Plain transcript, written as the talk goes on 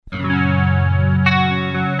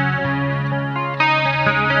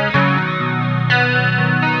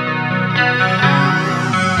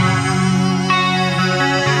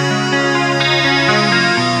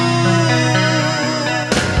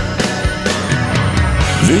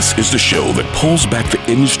This is the show that pulls back the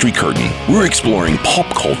industry curtain. We're exploring pop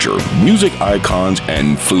culture, music icons,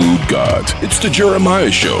 and food gods. It's the Jeremiah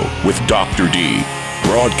Show with Dr. D.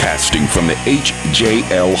 Broadcasting from the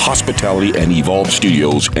HJL Hospitality and Evolve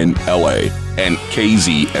Studios in LA and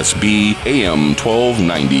KZSB AM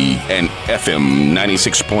 1290 and FM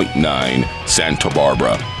 96.9 Santa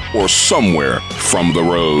Barbara, or somewhere from the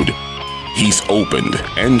road. He's opened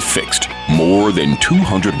and fixed more than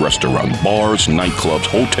 200 restaurants, bars, nightclubs,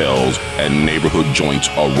 hotels, and neighborhood joints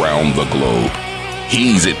around the globe.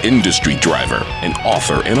 He's an industry driver, an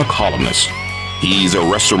author, and a columnist. He's a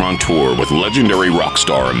restaurateur with legendary rock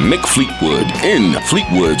star Mick Fleetwood in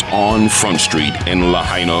Fleetwood's on Front Street in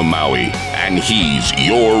Lahaina, Maui. And he's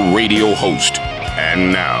your radio host.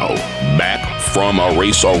 And now, back from a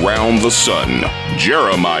race around the sun,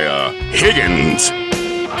 Jeremiah Higgins.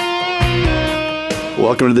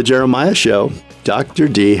 Welcome to the Jeremiah Show. Dr.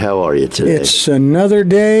 D, how are you today? It's another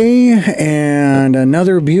day and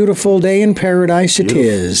another beautiful day in paradise it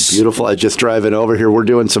is. Beautiful. I was just driving over here. We're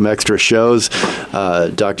doing some extra shows.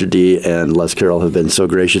 Dr. D and Les Carroll have been so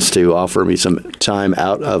gracious to offer me some time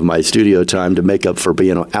out of my studio time to make up for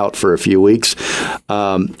being out for a few weeks.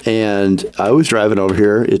 And I was driving over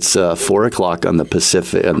here. It's 4 o'clock on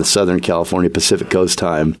the Southern California Pacific Coast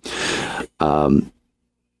time.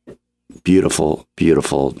 Beautiful,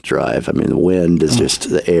 beautiful drive. I mean, the wind is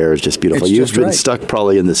the air is just beautiful. You've been stuck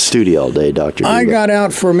probably in the studio all day, Dr. D. I got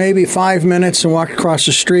out for maybe 5 minutes and walked across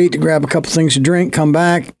the street to grab a couple things to drink, come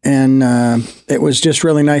back, and it was just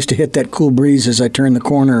really nice to hit that cool breeze as I turned the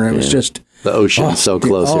corner. It was just... The ocean so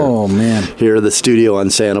close here. Oh, man. Here at the studio on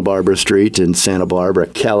Santa Barbara Street in Santa Barbara,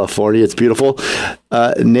 California. It's beautiful.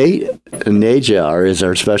 Najar is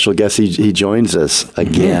our special guest. He joins us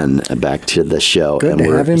again back to the show. Good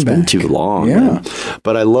to have him It's been back. too long. Yeah.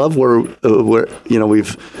 But I love where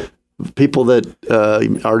we've people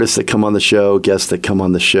that, artists that come on the show, guests that come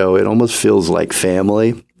on the show, it almost feels like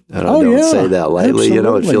family. And I don't say that lightly.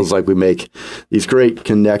 Absolutely. It feels like we make these great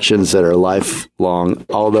connections that are lifelong.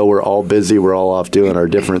 Although we're all busy, we're all off doing our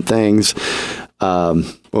different things. When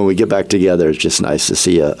we get back together, it's just nice to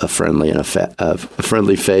see a friendly and a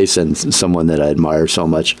friendly face and someone that I admire so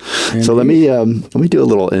much. Indeed. So let me do a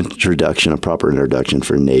little introduction, a proper introduction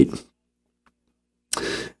for Nate.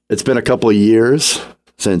 It's been a couple of years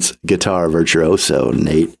since guitar virtuoso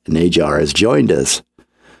Nate Najar has joined us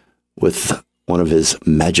with one of his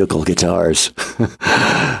magical guitars.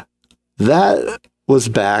 That was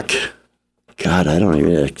back,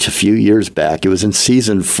 a few years back. It was in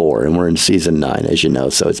season 4, and we're in season 9, as you know,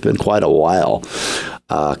 so it's been quite a while,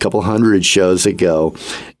 a couple hundred shows ago,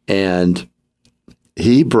 and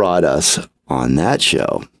he brought us on that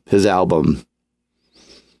show, his album,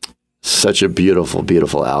 such a beautiful,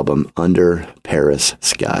 beautiful album, Under Paris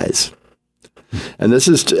Skies. And this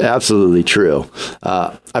is absolutely true.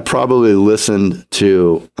 I probably listened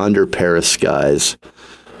to Under Paris Skies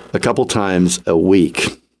a couple times a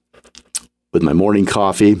week with my morning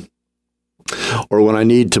coffee, or when I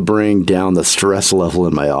need to bring down the stress level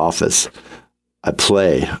in my office, I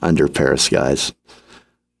play Under Paris Skies.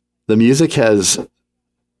 The music has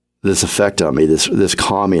this effect on me, this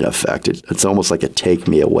calming effect. It's almost like a take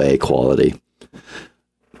me away quality,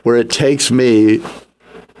 where it takes me...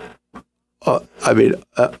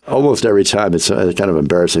 almost every time it's kind of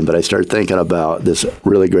embarrassing, but I start thinking about this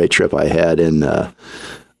really great trip I had in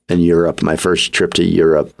Europe, my first trip to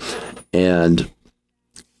Europe, and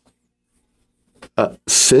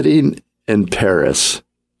sitting in Paris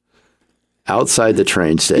outside the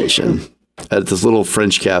train station at this little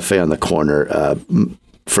French cafe on the corner.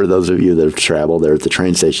 For those of you that have traveled there at the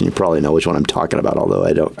train station, you probably know which one I'm talking about, although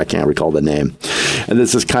I can't recall the name. And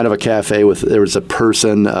this is kind of a cafe there was a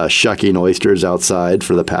person shucking oysters outside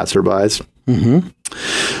for the passerbys. Mm-hmm.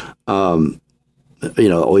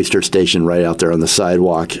 Oyster station right out there on the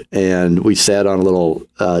sidewalk. And we sat on a little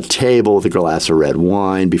table with a glass of red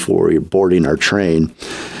wine before we were boarding our train.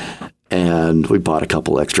 And we bought a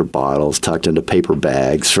couple extra bottles tucked into paper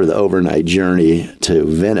bags for the overnight journey to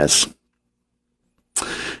Venice.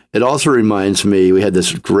 It also reminds me, we had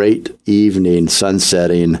this great evening,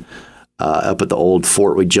 sunsetting up at the old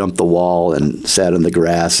fort. We jumped the wall and sat in the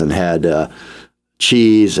grass and had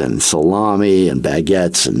cheese and salami and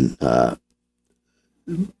baguettes and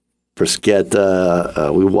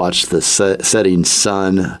bruschetta. We watched the setting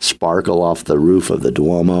sun sparkle off the roof of the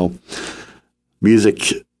Duomo.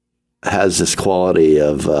 Music has this quality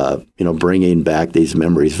of, bringing back these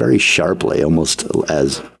memories very sharply, almost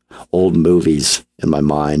as old movies in my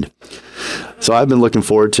mind. So I've been looking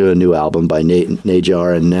forward to a new album by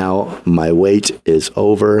Najar, and now my wait is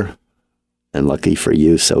over, and lucky for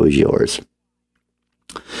you, so is yours.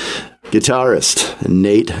 Guitarist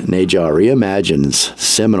Nate Najar reimagines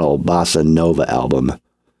seminal bossa nova album,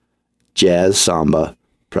 Jazz Samba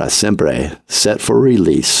para Sempre, set for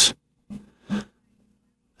release.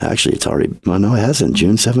 Actually, it's already, well, no, it hasn't.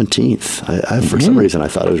 June 17th. For some reason, I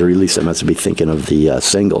thought it was released. I must be thinking of the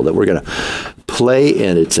single that we're going to play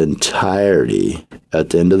in its entirety at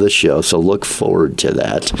the end of the show. So look forward to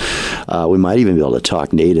that. We might even be able to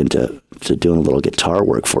talk Nate into doing a little guitar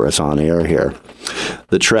work for us on air here.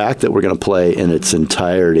 The track that we're going to play in its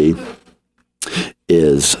entirety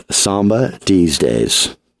is Samba These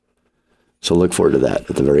Days. So look forward to that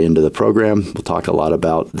at the very end of the program. We'll talk a lot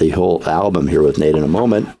about the whole album here with Nate in a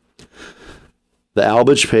moment. The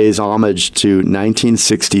album pays homage to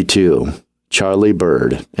 1962, Charlie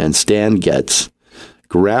Bird and Stan Getz'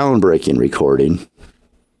 groundbreaking recording.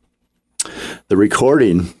 The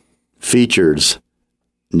recording features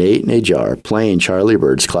Nate Najar playing Charlie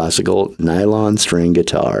Bird's classical nylon string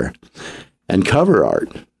guitar and cover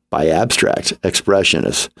art by abstract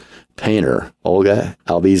expressionist painter Olga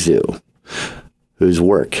Albizu, whose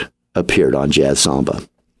work appeared on Jazz Samba.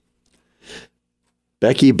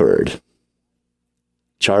 Becky Bird,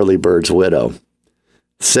 Charlie Bird's widow,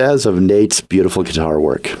 says of Nate's beautiful guitar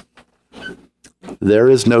work, "There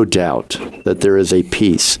is no doubt that there is a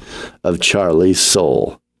piece of Charlie's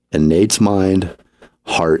soul in Nate's mind,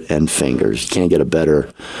 heart, and fingers." You can't get a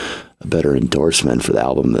better endorsement for the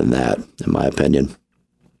album than that, in my opinion.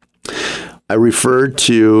 I referred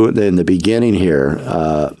to, in the beginning here,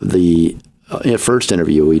 the first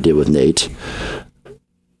interview we did with Nate.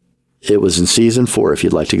 It was in season 4, if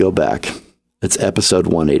you'd like to go back. It's episode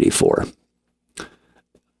 184.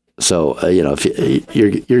 So, if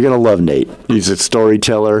you're going to love Nate. He's a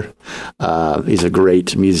storyteller. He's a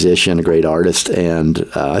great musician, a great artist, and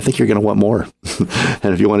I think you're going to want more.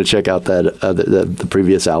 And if you want to check out that the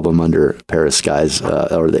previous album under Paris Skies,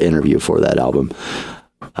 or the interview for that album,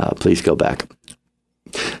 please go back.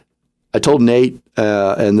 I told Nate,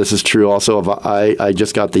 and this is true also, I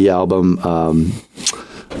just got the album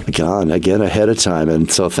again ahead of time,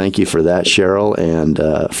 and so thank you for that, Cheryl,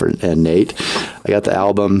 and Nate. I got the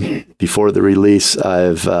album before the release.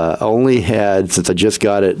 I've only had, since I just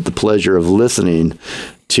got it, the pleasure of listening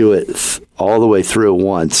to it all the way through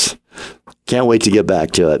once. Can't wait to get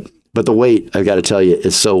back to it. But the wait, I've got to tell you,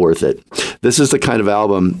 is so worth it. This is the kind of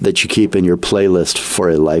album that you keep in your playlist for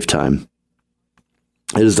a lifetime.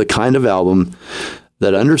 It is the kind of album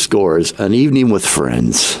that underscores an evening with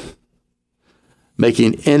friends,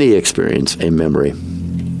 making any experience a memory.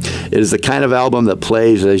 It is the kind of album that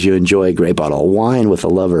plays as you enjoy a great bottle of wine with a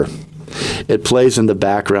lover. It plays in the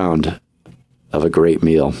background of a great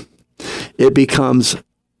meal. It becomes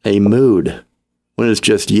a mood when it's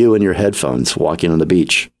just you and your headphones walking on the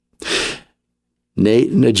beach.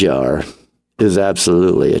 Nate Najar is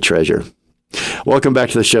absolutely a treasure. Welcome back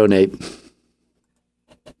to the show, Nate.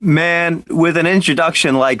 Man, with an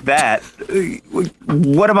introduction like that,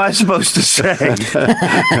 what am I supposed to say?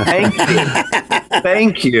 Thank you.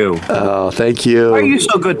 Thank you. Oh, thank you. Why are you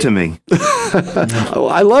so good to me? Oh,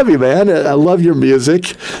 I love you, man. I love your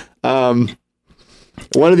music.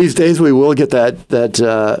 One of these days we will get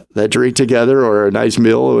that drink together, or a nice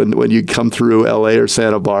meal when you come through LA or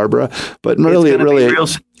Santa Barbara. But really, be real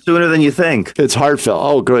sooner than you think. It's heartfelt.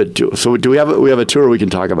 Oh, good. So do we have a tour we can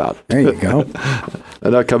talk about? There you go.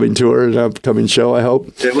 An upcoming tour, an upcoming show, I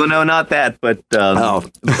hope. Well, no, not that, but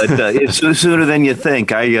it's sooner than you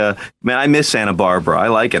think. I miss Santa Barbara. I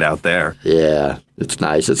like it out there. Yeah, it's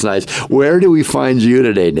nice. It's nice. Where do we find you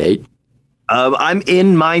today, Nate? I'm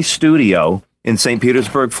in my studio in St.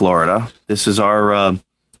 Petersburg, Florida. This is our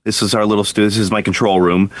little studio. This is my control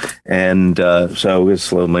room, and so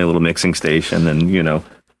it's my little mixing station, and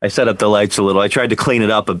I set up the lights a little. I tried to clean it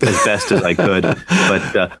up as best as I could,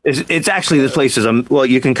 but it's actually, this place is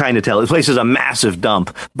you can kind of tell this place is a massive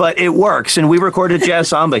dump, but it works. And we recorded Jazz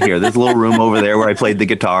Samba here. There's a little room over there where I played the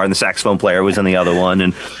guitar, and the saxophone player was in the other one,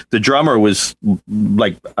 and the drummer was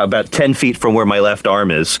like about 10 feet from where my left arm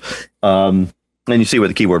is, and you see where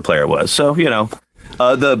the keyboard player was. So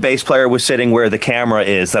the bass player was sitting where the camera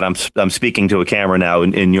is. That I'm speaking to a camera now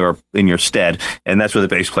in your stead, and that's where the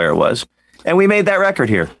bass player was. And we made that record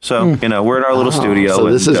here. So, we're in our little studio. So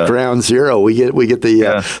this is ground zero. We get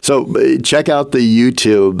the, so check out the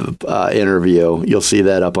YouTube interview. You'll see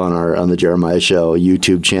that up on the Jeremiah Show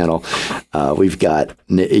YouTube channel. We've got,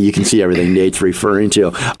 you can see everything Nate's referring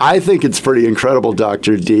to. I think it's pretty incredible,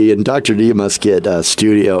 Dr. D. And Dr. D must get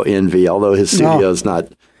studio envy, although his studio is not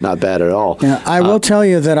bad at all. Yeah, I will tell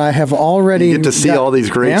you that I have already... You get to see all these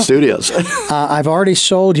great studios. I've already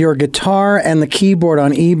sold your guitar and the keyboard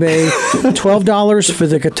on eBay. $12 for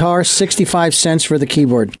the guitar, 65 cents for the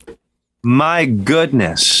keyboard. My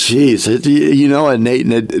goodness. Jeez, you know a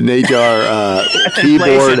Najar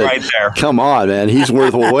keyboard. Right there. Come on, man. He's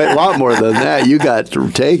worth a lot more than that. You got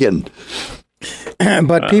taken.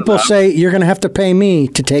 But people say you're going to have to pay me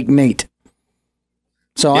to take Nate.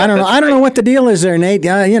 So Yeah, I don't know. that's I don't know right. what the deal is there, Nate.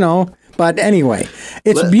 You know. But anyway,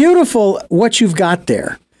 it's beautiful what you've got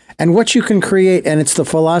there and what you can create. And it's the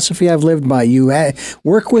philosophy I've lived by. You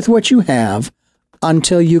work with what you have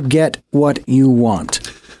until you get what you want.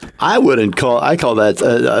 I call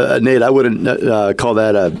that Nate. I wouldn't call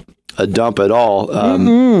that a dump at all.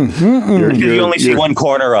 You only see one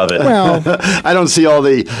corner of it. Well, I don't see all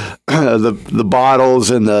the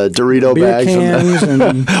bottles and the Dorito beer bags cans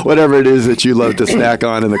and whatever it is that you love to snack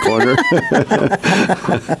on in the corner.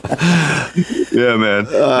 Yeah, man.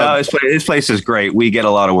 No, this place is great. We get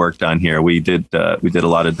a lot of work done here. We did a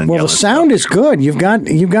lot of well, the sound is good. You've got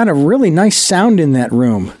a really nice sound in that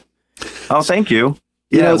room. Oh, thank you.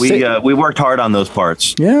 You Yeah, know, we worked hard on those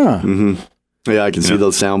parts. Yeah. Yeah, I can see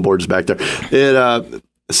those soundboards back there.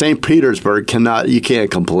 St. Petersburg you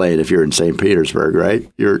can't complain if you're in St. Petersburg,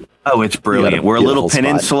 right? It's brilliant. We're a little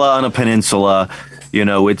peninsula on a peninsula. You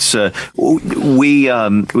know, it's we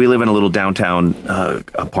live in a little downtown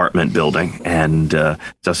apartment building, and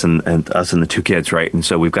it's us and the two kids, right? And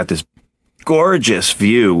so we've got this gorgeous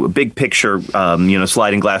view, a big picture,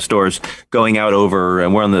 sliding glass doors going out over,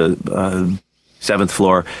 and we're on the 7th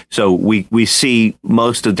floor. So we see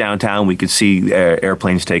most of downtown. We could see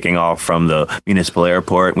airplanes taking off from the municipal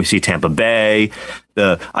airport. We see Tampa Bay.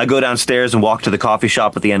 I go downstairs and walk to the coffee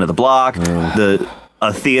shop at the end of the block.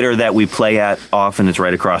 A theater that we play at often is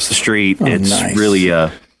right across the street. It's nice. Really,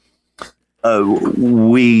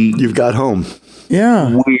 You've got home.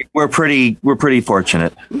 Yeah. We're pretty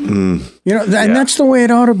fortunate. And that's the way it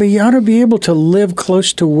ought to be. You ought to be able to live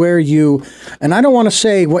close to where and I don't want to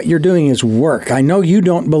say what you're doing is work. I know you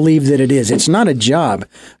don't believe that it is. It's not a job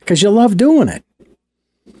because you love doing it.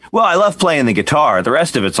 Well, I love playing the guitar. The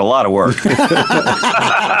rest of it's a lot of work.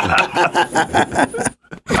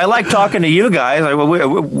 I like talking to you guys. I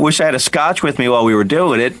wish I had a scotch with me while we were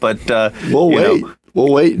doing it, but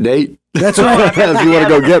We'll wait, Nate. That's right. If you want to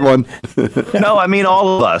go get one. No, I mean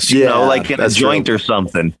all of us, like in a joint or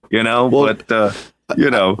something, but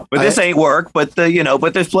this ain't work, but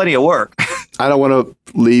there's plenty of work. I don't want to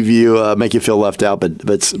leave you, make you feel left out, but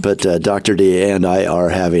Dr. D and I are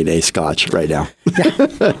having a scotch right now.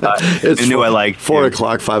 It's 4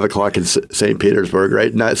 o'clock, 5 o'clock in St. Petersburg,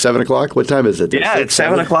 right? Not 7 o'clock. What time is it? Yeah, it's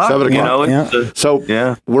 7 o'clock. 7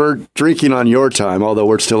 o'clock. We're drinking on your time, although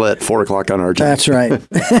we're still at 4 o'clock on our time. That's right.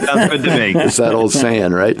 Sounds good to me. It's that old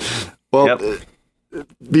saying, right? Well,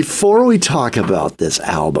 before we talk about this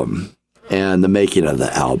album and the making of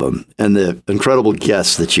the album and the incredible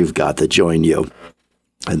guests that you've got that join you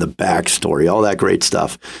and the backstory, all that great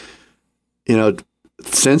stuff,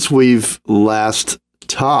 since we've last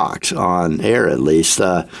talked on air, at least,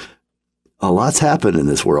 a lot's happened in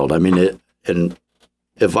this world. I mean, the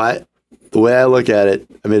way I look at it,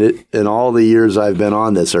 I mean, in all the years I've been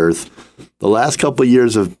on this earth, the last couple of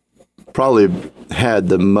years have probably had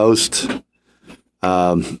the most,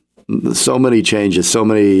 so many changes, so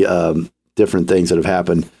many different things that have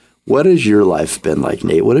happened. What has your life been like,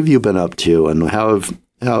 Nate? What have you been up to, and how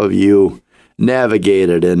have you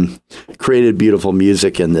navigated and created beautiful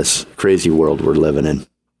music in this crazy world we're living in?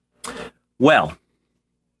 Well,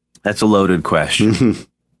 that's a loaded question.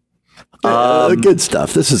 Good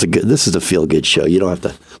stuff. This is a feel good show. We don't have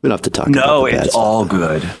to talk about No, the bad it's stuff. all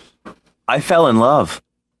good. I fell in love.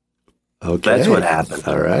 Okay. That's what happened.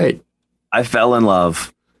 All right. I fell in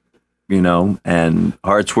love, and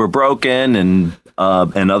hearts were broken, and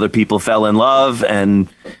other people fell in love, and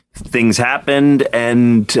things happened,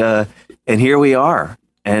 and here we are.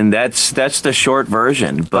 And that's the short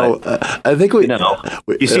version. But I think you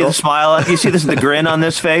see the smile, you see the grin on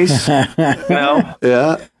this face.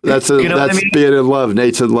 Yeah, that's being in love.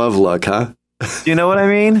 Nate's in love luck, huh? You know what I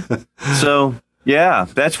mean? So yeah,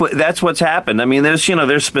 that's what's happened. I mean, there's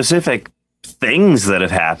specific things that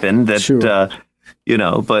have happened that Sure.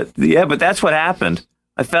 but that's what happened.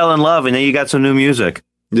 I fell in love, and then you got some new music.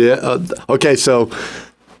 Yeah. Okay. So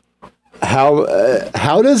how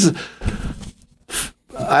does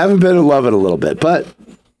I haven't been in love in a little bit, but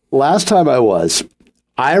last time I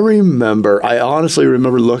honestly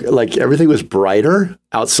remember like everything was brighter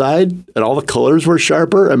outside and all the colors were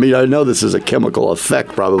sharper. I mean, I know this is a chemical effect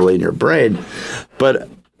probably in your brain, but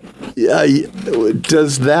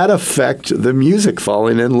does that affect the music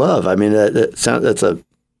falling in love? I mean, that's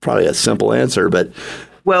probably a simple answer, but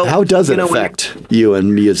how does it affect you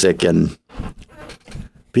and music and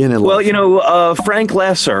being in love? Well, Frank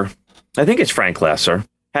Lesser, I think it's Frank Lesser.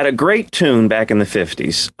 had a great tune back in the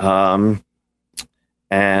 50s.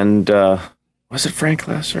 Was it Frank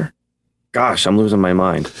Lesser? Gosh, I'm losing my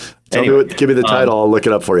mind. Anyway, give me the title. I'll look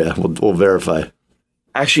it up for you. We'll verify.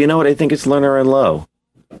 Actually, you know what? I think it's Lerner and Lowe.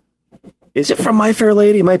 Is it from My Fair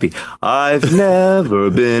Lady? It might be. I've never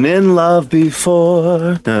been in love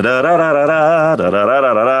before. Da, da, da, da, da, da, da,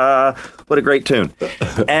 da, da, da. What a great tune.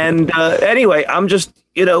 And anyway, I'm just,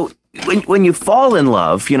 when you fall in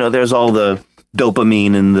love, there's all the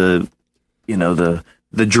dopamine and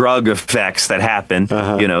the drug effects that happen,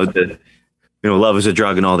 love is a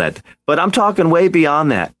drug and all that. But I'm talking way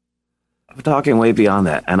beyond that.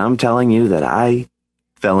 And I'm telling you that I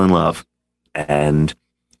fell in love. And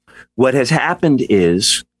what has happened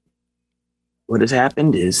is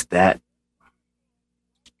that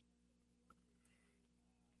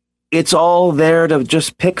it's all there to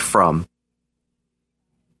just pick from.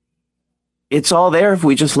 It's all there if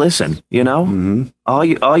we just listen, Mm-hmm.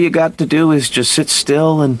 All you got to do is just sit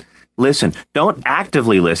still and listen. Don't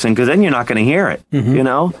actively listen, because then you're not going to hear it,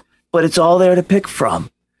 Mm-hmm. But it's all there to pick from.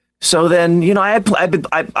 So then,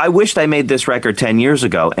 I wished I made this record 10 years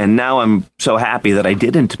ago, and now I'm so happy that I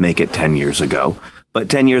didn't make it 10 years ago.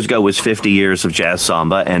 But 10 years ago was 50 years of jazz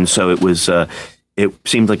samba, and so it was. It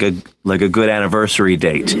seemed like a good anniversary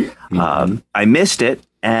date. Mm-hmm. I missed it,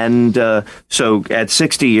 and so at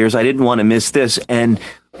 60 years, I didn't want to miss this. And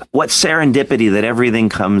what serendipity that everything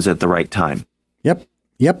comes at the right time.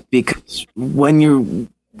 Yep. Because when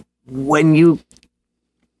you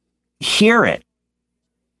hear it,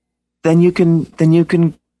 then you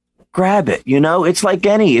can grab it. It's like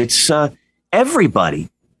everybody,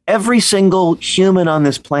 every single human on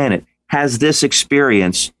this planet has this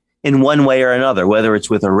experience in one way or another, whether it's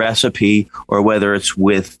with a recipe or whether it's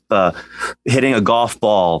with hitting a golf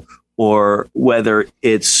ball or whether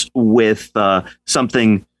it's with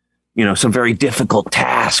something, some very difficult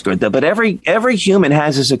task but every human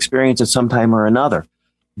has this experience at some time or another.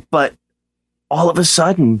 But all of a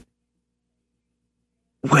sudden,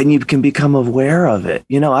 when you can become aware of it,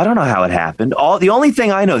 I don't know how it happened. The only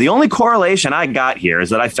thing I know, the only correlation I got here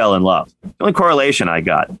is that I fell in love. The only correlation I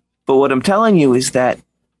got. But what I'm telling you is that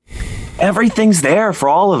everything's there for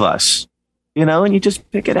all of us, and you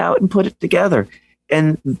just pick it out and put it together.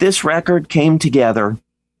 And this record came together.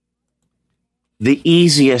 The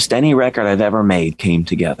easiest any record I've ever made came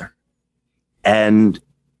together. And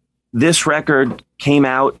this record came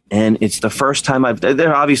out, and it's the first time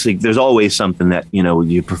there's always something that,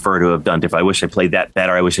 you prefer to have done different. I wish I played that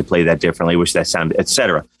better. I wish I played that differently. I wish that sounded,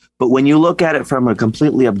 etc. But when you look at it from a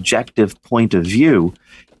completely objective point of view,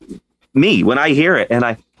 when I hear it, and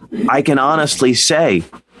I can honestly say,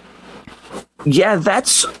 yeah,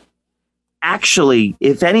 that's actually,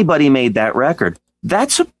 if anybody made that record,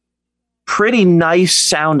 that's a pretty nice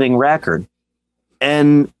sounding record.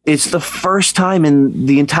 And it's the first time in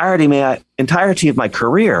the entirety of my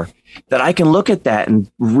career that I can look at that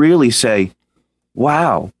and really say,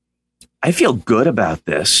 wow, I feel good about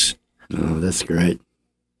this. Oh, that's great.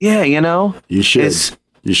 Yeah, You should.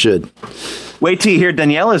 You should. Wait till you hear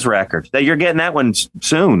Daniela's record. That you're getting that one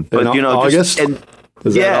soon. But August?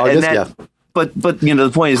 Is that August? Yeah. But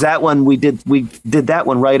the point is that one we did that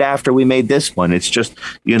one right after we made this one. It's just,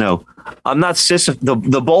 I'm not Sisyphus.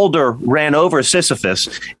 The boulder ran over Sisyphus,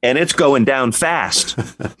 and it's going down fast.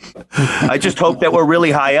 I just hope that we're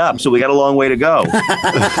really high up, so we got a long way to go.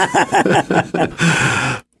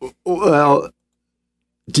 Well,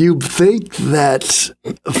 do you think that,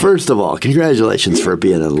 first of all, congratulations for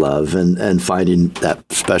being in love and finding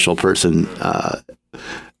that special person.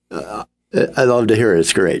 I love to hear it.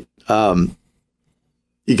 It's great.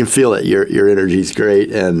 You can feel it. Your energy is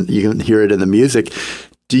great, and you can hear it in the music.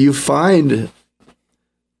 Do you find,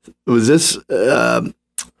 was this,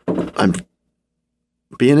 I'm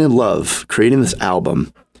being in love, creating this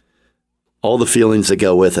album, all the feelings that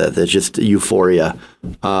go with it, that's just euphoria.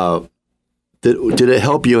 Did it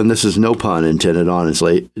help you, and this is no pun intended,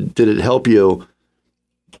 honestly, did it help you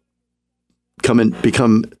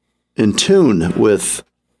become in tune with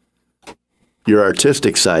your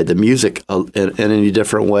artistic side, the music, in any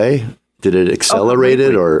different way? Did it accelerate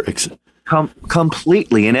it or?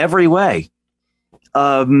 Completely, in every way.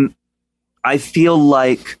 I feel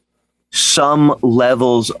like some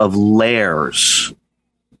levels of layers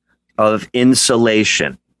of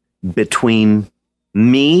insulation between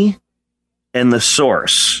me and the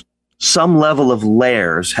source, some level of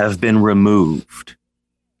layers have been removed.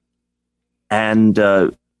 And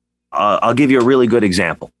I'll give you a really good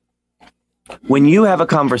example. When you have a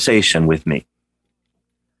conversation with me,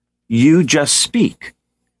 you just speak.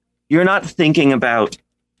 You're not thinking about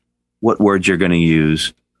what words you're going to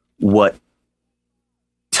use, what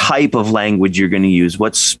type of language you're going to use,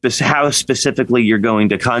 how specifically you're going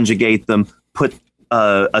to conjugate them,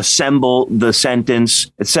 assemble the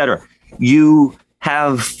sentence, etc. You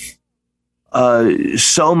have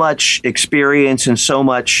so much experience and so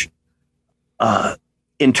much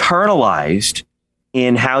internalized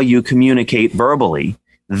in how you communicate verbally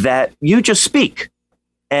that you just speak,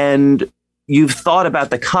 and you've thought about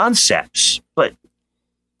the concepts,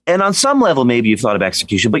 and on some level, maybe you've thought of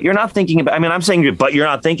execution, but you're not thinking about, I'm saying, but you're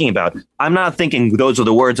not thinking about, I'm not thinking those are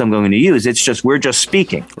the words I'm going to use. It's just, we're just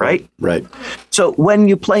speaking, right? Right. So when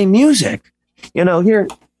you play music, here,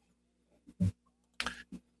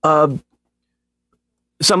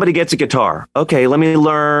 somebody gets a guitar. Okay, let me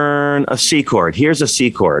learn a C chord. Here's a C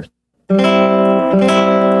chord.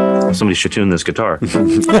 Somebody should tune this guitar.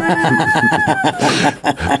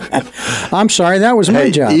 I'm sorry, that was my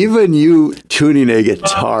job. Even you tuning a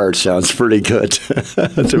guitar sounds pretty good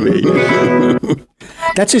to me.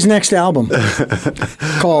 That's his next album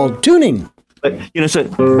called Tuning. But, so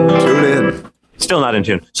Tune in. Still not in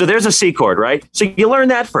tune. So there's a C chord, right? So you learn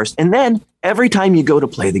that first. And then every time you go to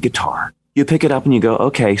play the guitar, you pick it up and you go,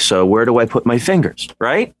 okay, so where do I put my fingers,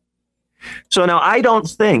 right? So now I don't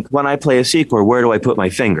think when I play a C chord, where do I put my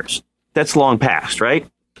fingers? That's long past, right?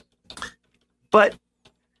 But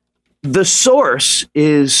the source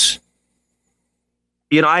is,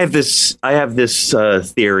 I have this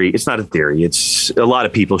theory. It's not a theory. It's a lot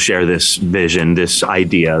of people share this vision, this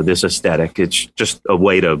idea, this aesthetic. It's just a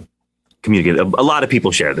way to communicate. A lot of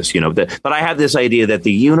people share this, but I have this idea that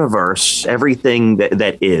the universe, everything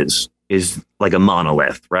that is like a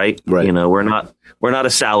monolith, right? Right. We're not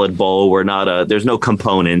a salad bowl. There's no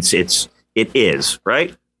components. It is,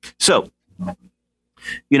 right? So,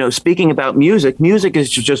 speaking about music is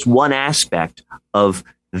just one aspect of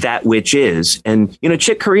that which is. And,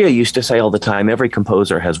 Chick Corea used to say all the time, every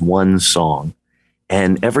composer has one song,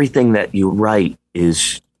 and everything that you write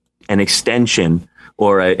is an extension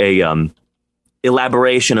or a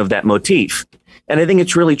elaboration of that motif. And I think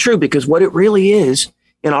it's really true, because what it really is,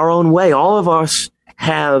 in our own way, all of us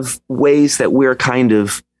have ways that we're kind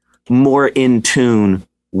of more in tune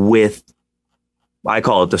with, I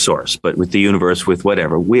call it the source, but with the universe, with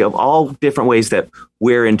whatever. We have all different ways that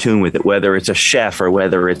we're in tune with it, whether it's a chef or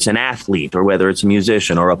whether it's an athlete or whether it's a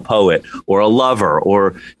musician or a poet or a lover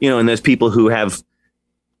or, and there's people who have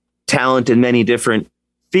talent in many different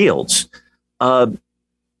fields. But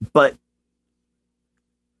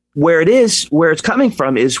where it's coming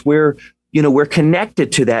from is we're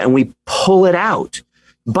connected to that and we pull it out.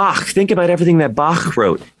 Bach, think about everything that Bach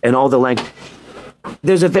wrote and all the language.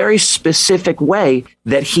 There's a very specific way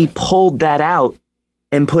that he pulled that out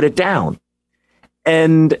and put it down.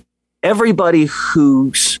 And everybody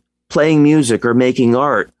who's playing music or making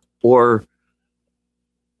art or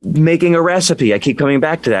making a recipe, I keep coming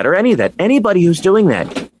back to that, or any of that, anybody who's doing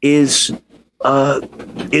that is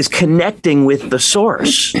connecting with the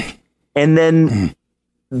source. And then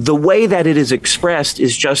the way that it is expressed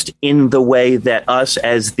is just in the way that us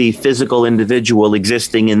as the physical individual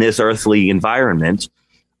existing in this earthly environment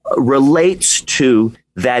relates to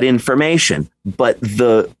that information. But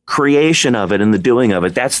the creation of it and the doing of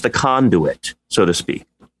it, that's the conduit, so to speak,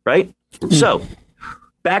 right? So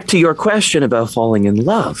back to your question about falling in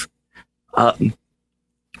love.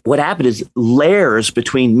 What happened is layers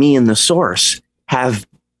between me and the source have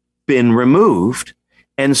been removed.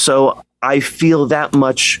 And so I feel that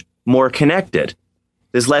much more connected.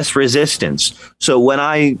 There's less resistance. So when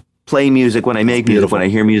I play music, when I make music, when I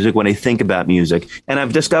hear music, when I think about music, and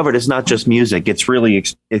I've discovered it's not just music, it's really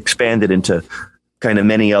expanded into kind of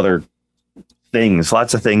many other things,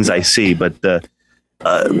 lots of things I see. But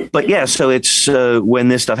yeah, so it's when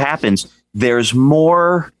this stuff happens, there's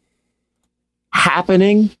more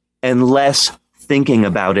happening and less thinking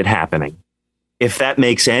about it happening, if that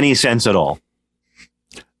makes any sense at all.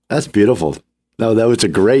 That's beautiful. No, that was a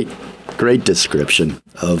great description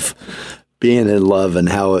of being in love and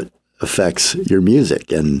how it affects your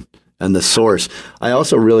music and the source. I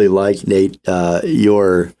also really like, Nate,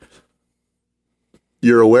 your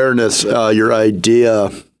awareness, your idea,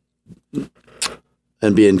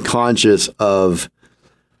 and being conscious of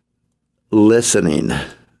listening,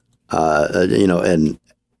 and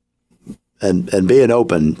being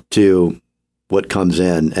open to what comes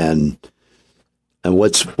in and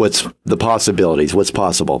what's the possibilities, what's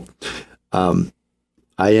possible.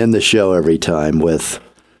 I end the show every time with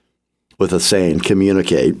a saying: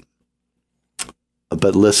 communicate,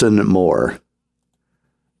 but listen more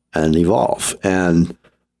and evolve. And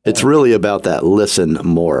it's really about that listen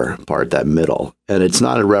more part, that middle. And it's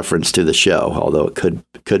not a reference to the show, although it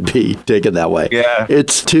could be taken that way. Yeah.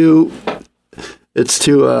 It's to It's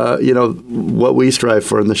to, what we strive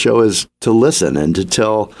for in the show is to listen and to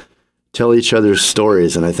tell each other's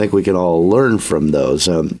stories. And I think we can all learn from those.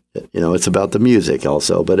 It's about the music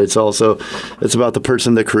also, but it's about the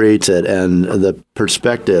person that creates it and the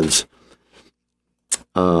perspectives.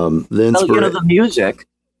 The music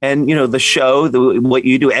and, the show, what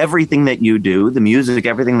you do, everything that you do, the music,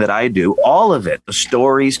 everything that I do, all of it, the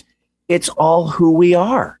stories, it's all who we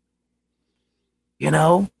are.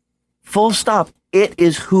 Full stop. It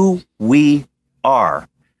is who we are.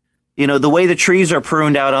 The way the trees are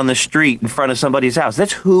pruned out on the street in front of somebody's house,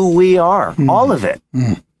 that's who we are. Mm-hmm. All of it.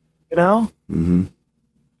 Mm-hmm. Mm-hmm.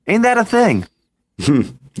 Ain't that a thing?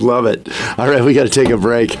 Love it. All right, we got to take a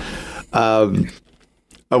break. I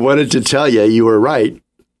wanted to tell you were right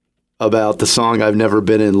about the song I've Never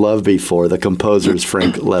Been in Love Before. The composer's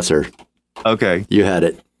Frank Lesser. Okay. You had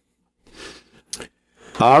it.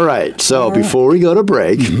 All right. So before we go to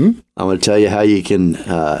break, I want to tell you how you can.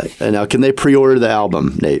 Now, can they pre-order the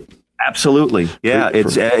album, Nate? Absolutely. Yeah,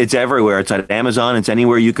 it's everywhere. It's at Amazon. It's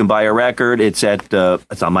anywhere you can buy a record. It's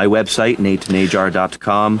it's on my website,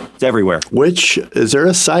 natenajar.com. It's everywhere. Is there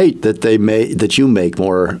a site that you make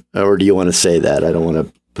more, or do you want to say that? I don't want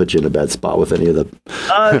to put you in a bad spot with any of the...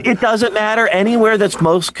 It doesn't matter. Anywhere that's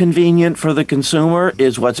most convenient for the consumer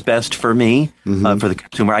is what's best for me, for the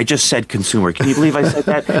consumer. I just said consumer. Can you believe I said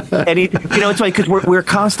that? It's funny because we're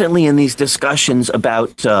constantly in these discussions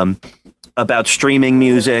about streaming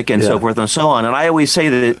music and so forth and so on. And I always say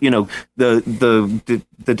that,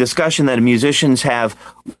 the discussion that musicians have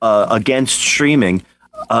against streaming,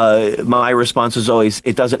 my response is always,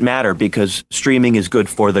 it doesn't matter because streaming is good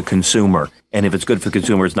for the consumer. And if it's good for the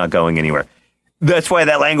consumer, it's not going anywhere. That's why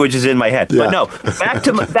that language is in my head. Yeah. But no,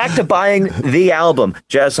 back to buying the album,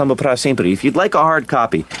 Jazz Samba para Sempre. If you'd like a hard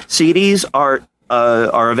copy, CDs are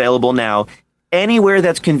available now. Anywhere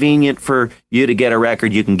that's convenient for you to get a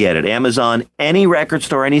record, you can get it. Amazon, any record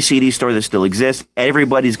store, any CD store that still exists,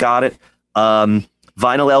 everybody's got it. Vinyl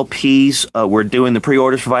LPs, we're doing the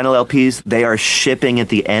pre-orders for vinyl LPs. They are shipping at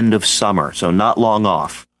the end of summer, so not long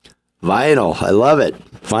off. Vinyl, I love it.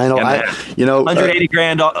 Vinyl, $180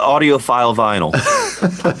 grand audiophile vinyl.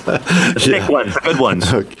 Thick ones, good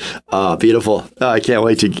ones. Beautiful. I can't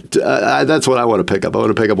wait to that's what I want to pick up. I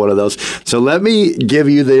want to pick up one of those. So let me give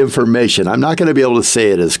you the information. I'm not going to be able to say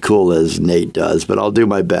it as cool as Nate does, but I'll do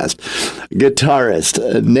my best.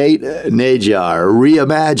 Guitarist Nate Najar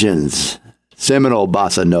reimagines seminal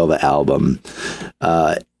bossa nova album,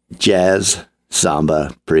 Jazz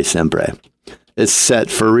Samba para Sempre. It's set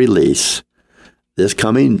for release this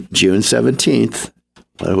coming June 17th.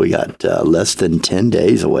 What do we got? Less than 10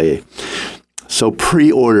 days away. So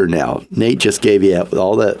pre-order now. Nate just gave you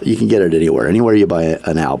all that. You can get it anywhere you buy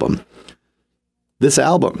an album. This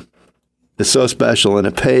album is so special, and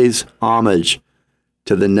it pays homage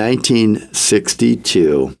to the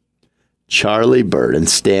 1962 Charlie Bird and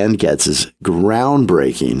Stan Getz's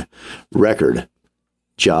groundbreaking record,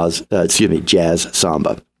 Jazz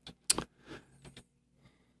Samba.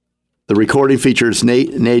 The recording features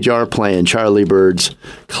Nate Najar playing Charlie Bird's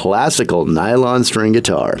classical nylon string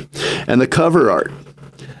guitar, and the cover art.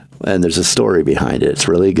 And there's a story behind it. It's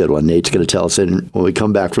really a good one. Nate's going to tell us when we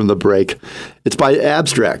come back from the break. It's by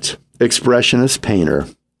abstract expressionist painter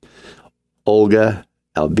Olga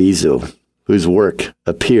Albizu, whose work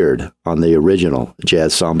appeared on the original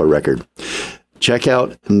Jazz Samba record. Check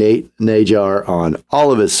out Nate Najar on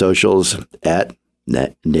all of his socials at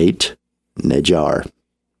Nate Najar.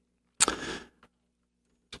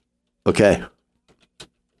 Okay,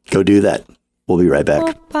 go do that. We'll be right back.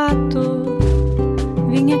 O pato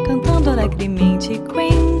vinha cantando alegremente,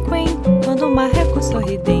 quen, quen, quando o marreco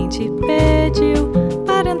sorridente pediu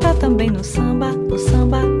para entrar também no samba, no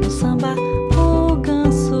samba, no samba. O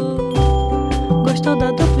ganso gostou da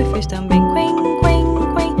dupla e fez também quen, quen,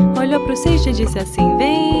 quen. Olhou pro cisne e disse assim,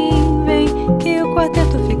 vem, vem, que o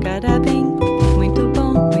quarteto ficará bem. Muito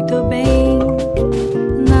bom, muito bem.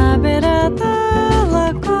 Na beira da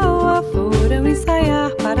lagoa foram ensaiar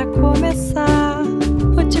para começar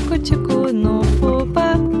o tico-tico no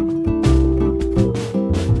fubá.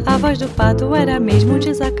 A voz do pato era mesmo um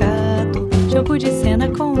desacato, jogo de cena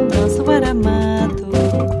com um ganso era mato.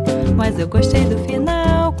 Mas eu gostei do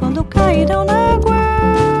final, quando caíram na água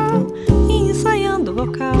e ensaiando o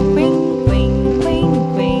vocal. Quen, quen, quen,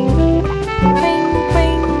 quen. Quen,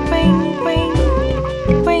 quen, quen, quen.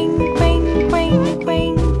 Quen, quen, quen,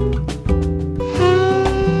 quen.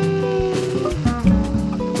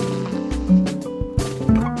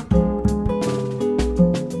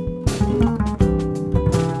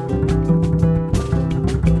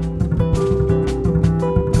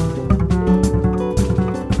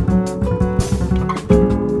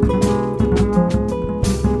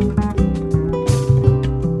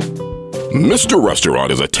 Mr.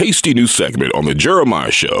 Restaurant is a tasty new segment on The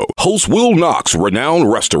Jeremiah Show. Host Will Knox,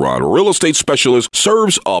 renowned restaurant real estate specialist,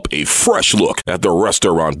 serves up a fresh look at the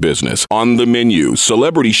restaurant business. On the menu,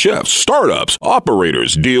 celebrity chefs, startups,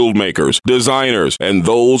 operators, deal makers, designers, and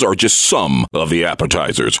those are just some of the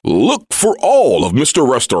appetizers. Look for all of Mr.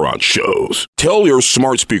 Restaurant shows. Tell your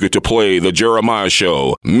smart speaker to play The Jeremiah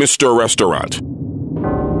Show, Mr. Restaurant.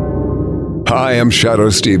 Hi, I'm Shadow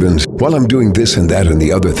Stevens. While I'm doing this and that and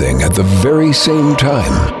the other thing at the very same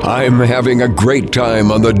time, I'm having a great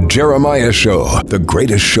time on The Jeremiah Show, the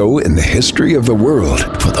greatest show in the history of the world.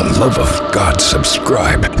 For the love of God,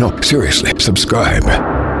 subscribe. No, seriously, subscribe.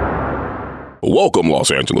 Welcome,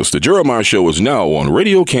 Los Angeles. The Jeremiah Show is now on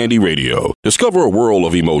Radio Candy Radio. Discover a world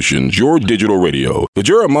of emotions, your digital radio. The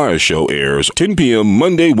Jeremiah Show airs 10 p.m.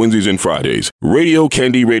 Monday, Wednesdays, and Fridays.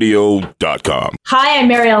 RadioCandyRadio.com. Hi, I'm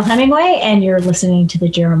Mariel Hemingway, and you're listening to The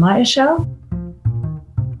Jeremiah Show.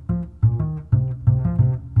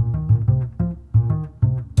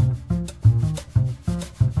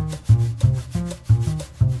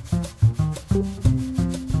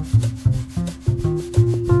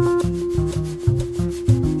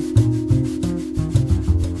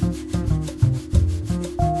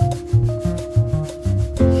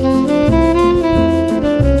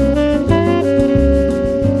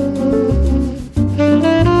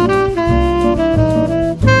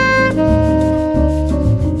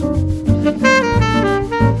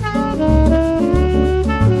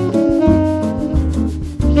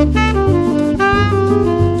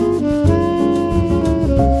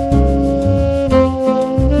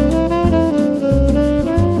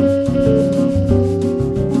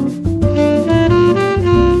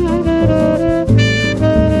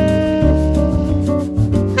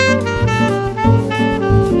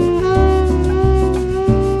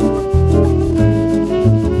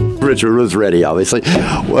 Richard was ready, obviously.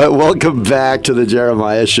 Welcome back to the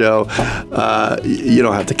Jeremiah Show. You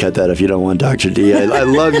don't have to cut that if you don't want, Dr. D. I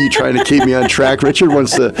love you trying to keep me on track. Richard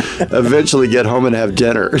wants to eventually get home and have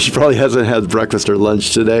dinner. She probably hasn't had breakfast or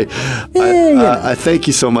lunch today. I thank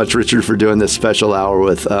you so much, Richard, for doing this special hour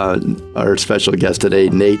with our special guest today,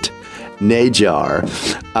 Najar.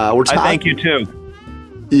 I thank you, too.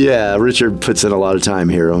 Yeah, Richard puts in a lot of time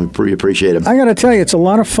here. We appreciate him. I got to tell you, it's a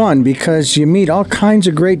lot of fun because you meet all kinds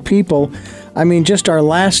of great people. I mean, just our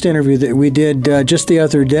last interview that we did just the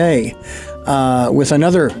other day with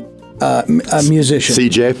another musician.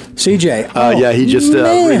 CJ. Yeah, he just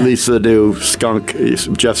released the new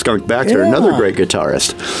Jeff Skunk Baxter, another great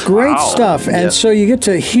guitarist. Great stuff. And so you get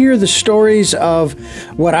to hear the stories of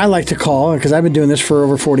what I like to call, because I've been doing this for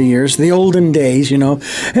over 40 years, the olden days, you know.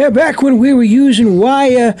 Hey, back when we were using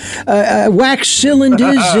wax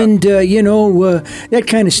cylinders and, that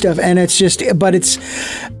kind of stuff. And it's just, but it's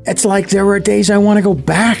like there were days I want to go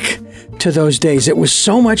back to those days. It was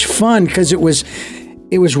so much fun because it was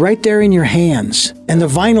right there in your hands, and the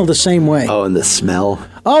vinyl the same way. Oh, and the smell.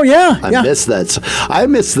 Oh, yeah. I miss that. I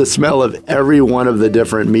miss the smell of every one of the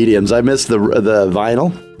different mediums. I miss the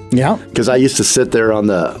vinyl. Yeah. Because I used to sit there on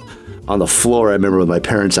the floor, I remember, with my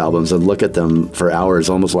parents' albums and look at them for hours,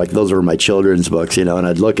 almost like those were my children's books, and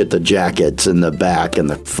I'd look at the jackets and the back and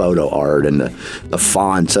the photo art and the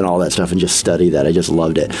fonts and all that stuff and just study that. I just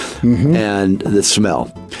loved it. Mm-hmm. And the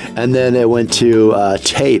smell. And then it went to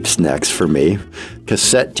tapes next for me,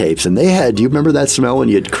 cassette tapes. And they had, do you remember that smell when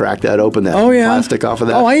you'd crack that open, that plastic off of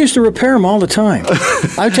that? Oh, I used to repair them all the time.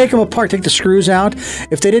 I'd take them apart, take the screws out.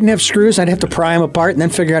 If they didn't have screws, I'd have to pry them apart and then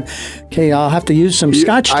figure out, okay, I'll have to use some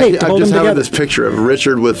Scotch tape to hold them together. I'm just having this picture of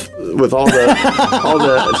Richard with all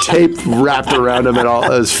the tape wrapped around him and all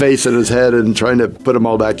his face and his head and trying to put them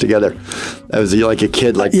all back together. I was like a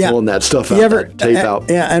kid, pulling that stuff out, that tape out.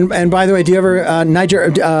 Yeah, and by the way, do you ever, Nate,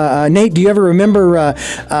 do you ever remember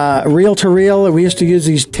reel to reel? We used to use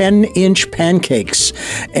these 10-inch pancakes,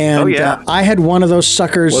 and I had one of those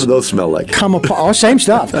suckers. What do those smell like? Come apart. Oh, same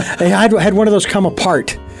stuff. I had one of those come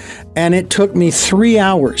apart, and it took me 3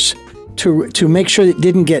 hours to make sure it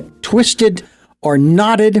didn't get twisted or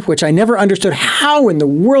knotted, which I never understood how in the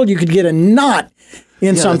world you could get a knot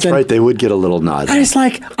in something. That's right. They would get a little knot. And it's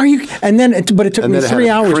like, are you? And then, but it took me 3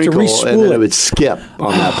 hours to re-spool it. And then it would skip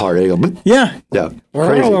on that part. Go, yeah.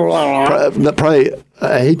 Crazy. Probably.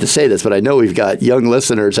 I hate to say this, but I know we've got young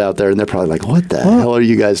listeners out there, and they're probably like, "What the hell are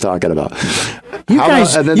you guys talking about?"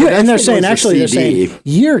 And they're saying,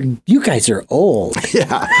 you guys are old.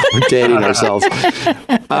 Yeah, we're dating ourselves.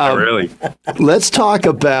 Really? Let's talk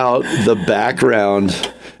about the background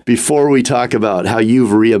before we talk about how you've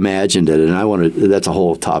reimagined it. And that's a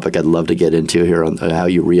whole topic I'd love to get into here on how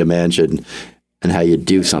you reimagine and how you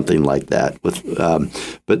do something like that.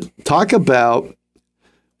 But talk about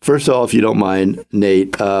first of all, if you don't mind,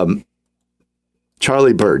 Nate,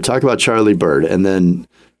 Charlie Bird. Talk about Charlie Bird, and then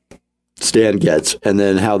Stan Getz, and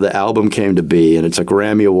then how the album came to be. And it's a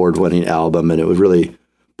Grammy Award-winning album, and it would really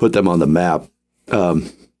put them on the map.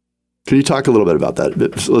 Can you talk a little bit about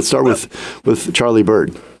that? So let's start with Charlie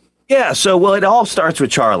Bird. Yeah, so, it all starts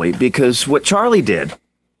with Charlie, because what Charlie did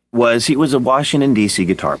was he was a Washington, D.C.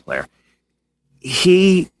 guitar player.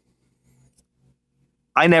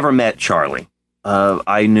 I never met Charlie.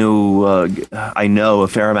 I know a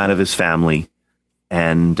fair amount of his family,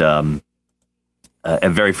 and am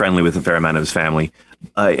very friendly with a fair amount of his family.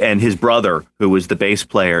 And his brother, who was the bass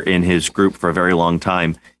player in his group for a very long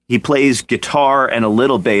time, he plays guitar and a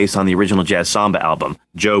little bass on the original Jazz Samba album,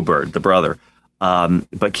 Joe Bird, the brother.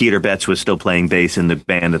 But Keeter Betts was still playing bass in the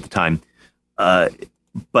band at the time.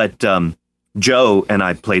 But Joe and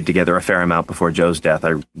I played together a fair amount before Joe's death.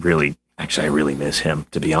 I really miss him,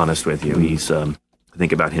 to be honest with you. He's, I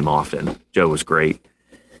think about him often. Joe was great.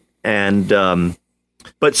 And,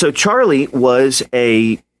 but so Charlie was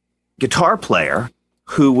a guitar player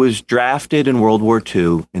who was drafted in World War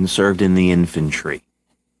II and served in the infantry.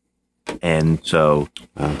 And so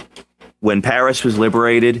when Paris was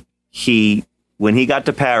liberated, when he got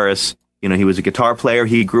to Paris, he was a guitar player.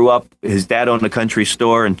 He grew up, his dad owned a country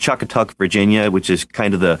store in Chuckatuck, Virginia, which is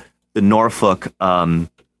kind of the Norfolk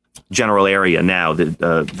general area now,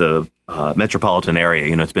 the metropolitan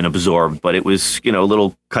area. It's been absorbed, but it was, a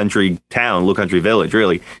little country town, little country village,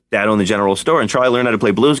 really. Dad owned the general store, and Charlie learned how to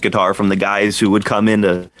play blues guitar from the guys who would come in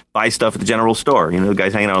to buy stuff at the general store, the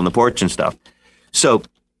guys hanging out on the porch and stuff. So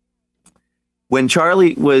when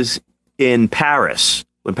Charlie was in Paris,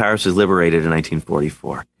 when Paris was liberated in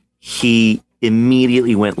 1944, he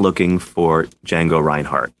immediately went looking for Django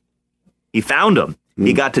Reinhardt. He found him.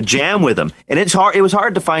 He got to jam with him, and it was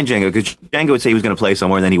hard to find Django, because Django would say he was going to play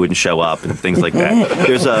somewhere, and then he wouldn't show up and things like that.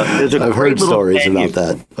 There's a I've heard stories venue.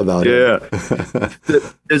 about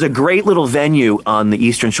it. There's a great little venue on the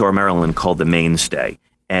Eastern Shore of Maryland called the Mainstay,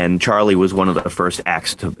 and Charlie was one of the first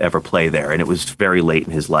acts to ever play there, and it was very late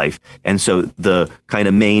in his life. And so the kind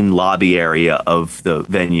of main lobby area of the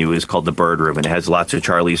venue is called the Bird Room, and it has lots of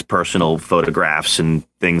Charlie's personal photographs and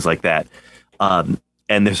things like that.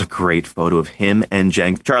 And there's a great photo of him and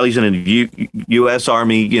Jen. Charlie's in a U.S.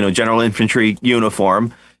 Army, general infantry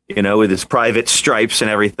uniform, with his private stripes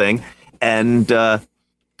and everything. And it's him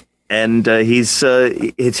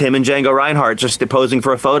and Django Reinhardt just posing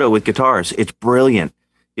for a photo with guitars. It's brilliant,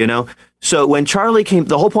 So when Charlie came,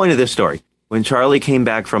 the whole point of this story, when Charlie came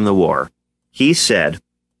back from the war, he said,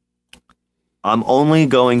 "I'm only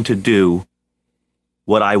going to do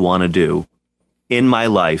what I want to do in my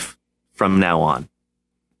life from now on."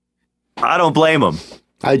 I don't blame him.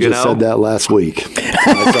 I just said that last week.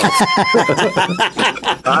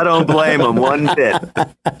 I don't blame him one bit.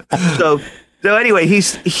 So anyway,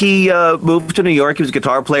 he moved to New York. He was a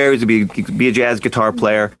guitar player. He was going to be a jazz guitar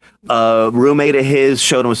player. Roommate of his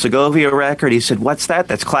showed him a Segovia record. He said, "What's that?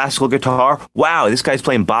 That's classical guitar. Wow, this guy's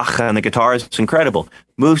playing Bach on the guitar. It's incredible."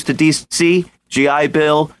 Moves to D.C., GI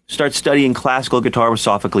Bill, starts studying classical guitar with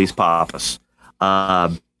Sophocles Pappas.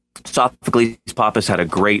 Sophocles Pappas had a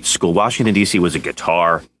great school. Washington, D.C. was a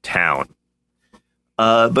guitar town.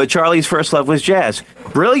 But Charlie's first love was jazz.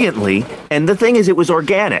 Brilliantly, and the thing is, it was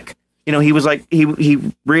organic. He was like, he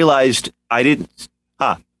realized I didn't...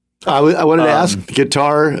 I wanted to ask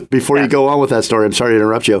guitar, before you go on with that story, I'm sorry to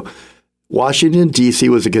interrupt you. Washington, D.C.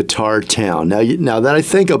 was a guitar town. Now that I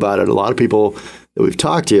think about it, a lot of people that we've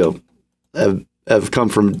talked to have come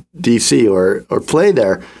from D.C. or play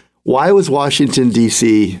there. Why was Washington,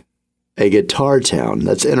 D.C. a guitar town?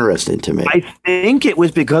 That's interesting to me. I think it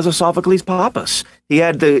was because of Sophocles Pappas. He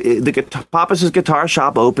had Pappas's guitar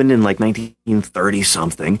shop opened in like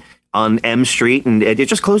 1930-something on M Street, and it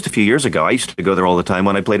just closed a few years ago. I used to go there all the time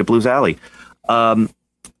when I played at Blues Alley.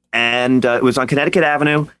 And it was on Connecticut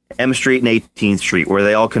Avenue, M Street, and 18th Street, where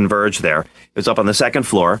they all converged there. It was up on the second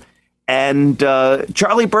floor. And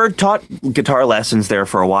Charlie Bird taught guitar lessons there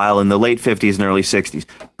for a while in the late 50s and early 60s.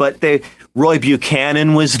 But Roy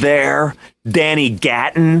Buchanan was there, Danny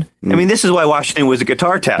Gatton. I mean, this is why Washington was a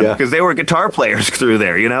guitar town, because they were guitar players through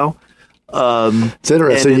there, It's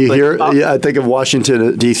interesting. I think of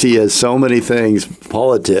Washington, D.C. as so many things,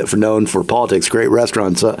 known for politics, great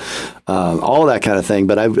restaurants, all that kind of thing.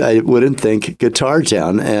 But I wouldn't think guitar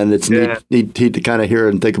town, and it's neat to kind of hear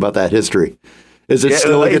and think about that history. Is it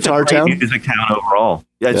still a guitar town? It's a great music town overall.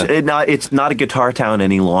 It's not a guitar town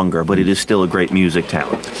any longer, but it is still a great music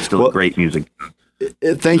town. It's still a great music town.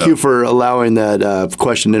 Thank you for allowing that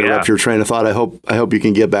question to interrupt your train of thought. I hope you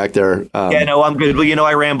can get back there. I'm good. Well,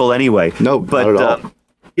 I ramble anyway. No, not at all.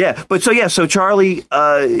 So Charlie,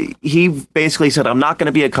 he basically said, I'm not going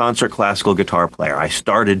to be a concert classical guitar player. I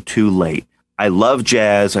started too late. I love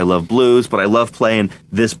jazz, I love blues, but I love playing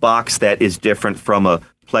this box that is different from a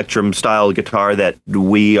plectrum style guitar that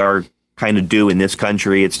we are kind of do in this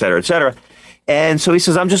country, et cetera, et cetera. And so he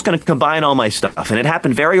says, I'm just going to combine all my stuff. And it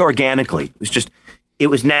happened very organically. It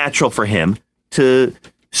was natural for him to,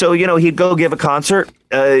 so, he'd go give a concert.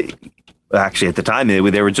 Actually, at the time, they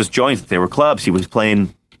were just joints. They were clubs. He was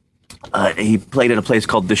playing, he played at a place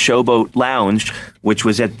called the Showboat Lounge, which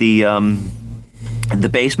was at the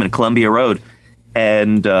basement, Columbia Road.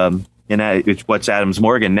 And it's what's Adams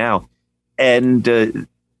Morgan now. And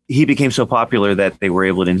he became so popular that they were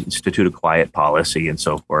able to institute a quiet policy and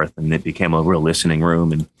so forth. And it became a real listening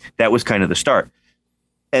room. And that was kind of the start.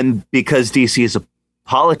 And because DC is a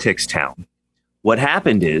politics town, what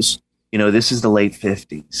happened is, this is the late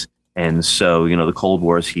 50s. And so, the Cold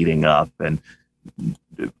War is heating up and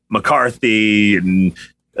McCarthy and,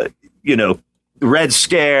 the Red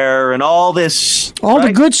Scare and all this. All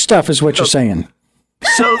the good stuff is what you're saying.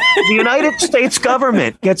 So the United States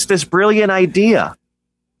government gets this brilliant idea.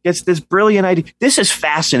 This is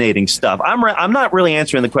fascinating stuff. I'm not really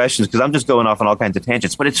answering the questions because I'm just going off on all kinds of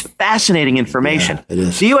tangents, but it's fascinating information. Yeah, it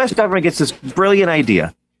is. The U.S. government gets this brilliant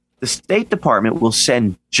idea. The State Department will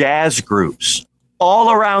send jazz groups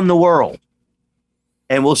all around the world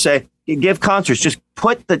and will say, give concerts, just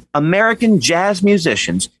put the American jazz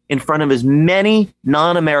musicians in front of as many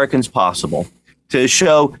non-Americans possible to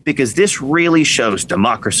show, because this really shows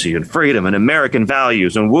democracy and freedom and American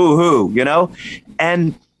values and woohoo,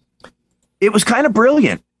 and it was kind of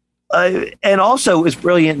brilliant. And also it was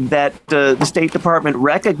brilliant that the State Department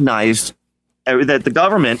recognized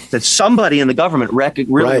that somebody in the government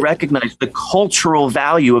recognized the cultural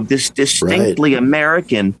value of this distinctly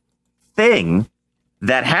American thing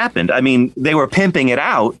that happened. I mean, they were pimping it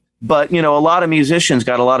out, but, a lot of musicians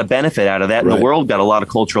got a lot of benefit out of that. And the world got a lot of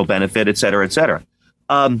cultural benefit, et cetera, et cetera.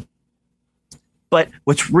 But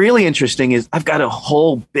what's really interesting is I've got a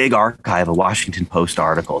whole big archive of Washington Post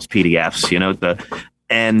articles, PDFs,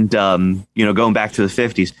 going back to the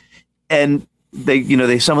 50s. And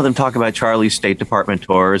they some of them talk about Charlie's State Department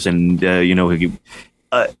tours and, and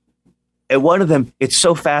one of them, it's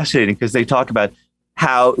so fascinating because they talk about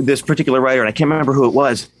how this particular writer, and I can't remember who it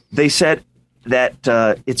was, they said that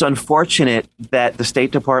it's unfortunate that the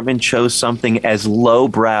State Department chose something as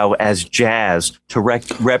lowbrow as jazz to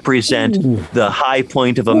represent the high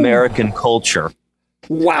point of American culture.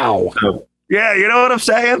 Wow. So, yeah, you know what I'm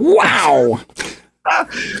saying? Wow.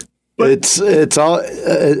 It's all,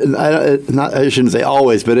 I shouldn't say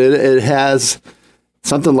always, but it has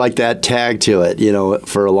something like that tag to it,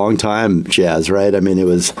 for a long time, jazz, right? I mean, it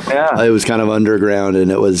was kind of underground,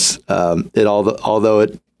 and it was, although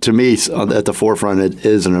it, to me, at the forefront, it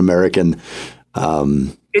is an American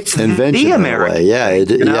it's invention. The in American a way. Yeah,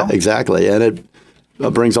 yeah, exactly. And it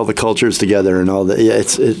brings all the cultures together and all that. Yeah,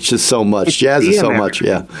 it's just so much. Jazz is so much.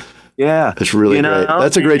 Yeah. Yeah. It's really great.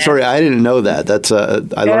 That's a great story. I didn't know that. That's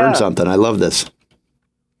I learned something. I love this.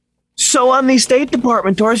 So on these State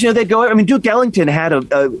Department tours, they'd go. I mean, Duke Ellington had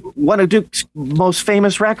one of Duke's most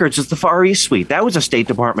famous records is the Far East Suite. That was a State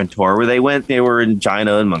Department tour where they went. They were in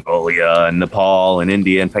China and Mongolia and Nepal and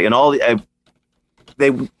India and all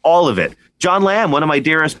of it. John Lamb, one of my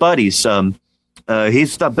dearest buddies,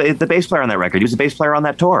 he's the bass player on that record. He was the bass player on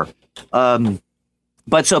that tour.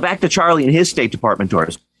 But so back to Charlie and his State Department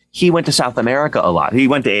tours. He went to South America a lot. He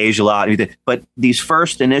went to Asia a lot. But these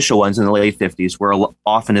first initial ones in the late 50s were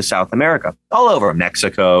often to South America, all over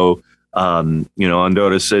Mexico,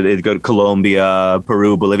 Honduras, they'd go to Colombia,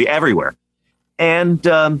 Peru, Bolivia, everywhere. And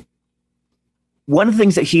one of the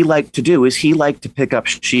things that he liked to do is he liked to pick up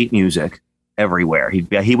sheet music everywhere.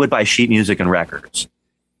 He would buy sheet music and records.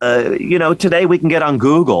 Today we can get on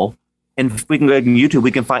Google and we can go on YouTube.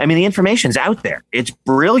 We can find, the information's out there. It's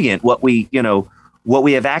brilliant what we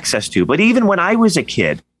have access to. But even when I was a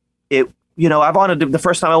kid, the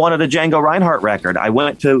first time I wanted a Django Reinhardt record, I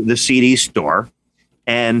went to the CD store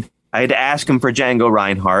and I had to ask him for Django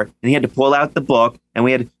Reinhardt, and he had to pull out the book,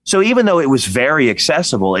 and so even though it was very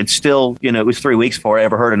accessible, it's still, it was 3 weeks before I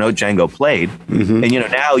ever heard a note Django played. Mm-hmm. And,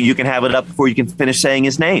 now you can have it up before you can finish saying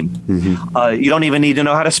his name. Mm-hmm. You don't even need to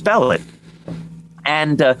know how to spell it.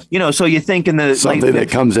 And, so you think in the something that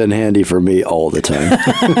comes in handy for me all the time.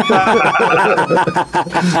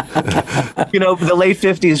 The late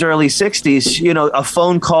 50s, early 60s, a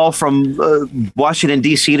phone call from Washington,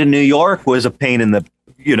 D.C. to New York was a pain in the,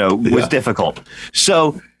 was difficult.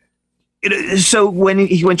 So So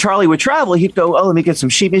when Charlie would travel, he'd go, "Oh, let me get some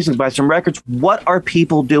sheet music, buy some records. What are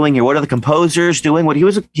people doing here? What are the composers doing?" He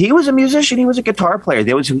was a musician. He was a guitar player.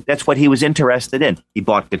 That's what he was interested in. He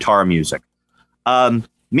bought guitar music.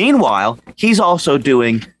 Meanwhile, he's also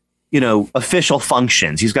doing, official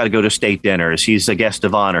functions. He's got to go to state dinners. He's a guest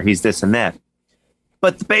of honor. He's this and that.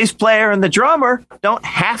 But the bass player and the drummer don't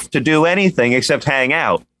have to do anything except hang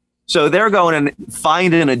out. So they're going and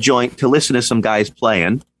finding a joint to listen to some guys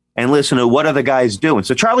playing and listen to what are the guys doing.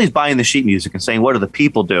 So Charlie's buying the sheet music and saying, what are the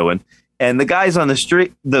people doing? And the guys on the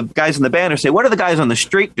street, the guys in the band are saying, what are the guys on the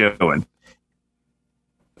street doing?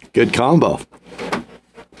 Good combo.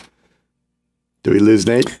 Do we lose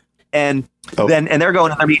Nate? And they're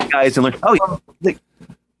going to their meet guys and learn.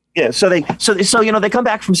 So they come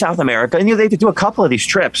back from South America and they do a couple of these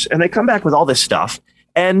trips and they come back with all this stuff.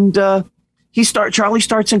 And Charlie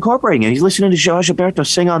starts incorporating it. He's listening to Jorge Gilberto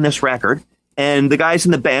sing on this record. And the guys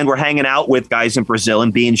in the band were hanging out with guys in Brazil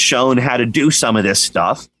and being shown how to do some of this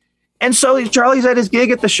stuff. And so Charlie's at his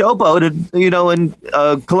gig at the Showboat,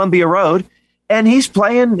 in Columbia Road, and he's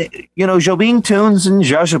playing, Jobim tunes and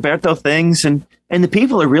Jorge Gilberto things, and the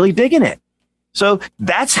people are really digging it. So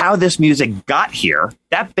that's how this music got here.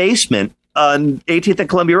 That basement on 18th and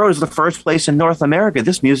Columbia Road is the first place in North America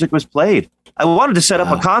this music was played. I wanted to set up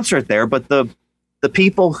a concert there, but the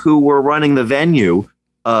people who were running the venue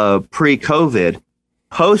pre-COVID,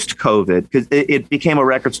 post-COVID, because it became a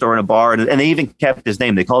record store and a bar, and they even kept his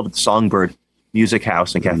name. They called it the Songbird Music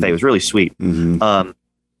House and Cafe. Mm-hmm. It was really sweet. Mm-hmm.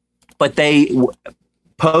 But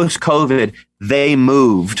post-COVID, they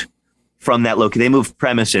moved from that location. They moved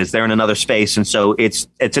premises. They're in another space, and so it's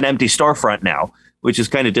an empty storefront now, which is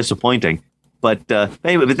kind of disappointing. But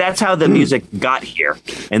anyway, but that's how the music got here.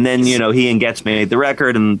 And then, he and Getz made the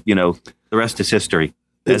record, and, the rest is history.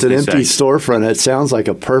 It's an empty storefront. It sounds like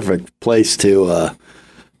a perfect place to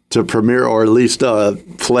premiere, or at least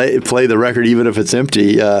play the record, even if it's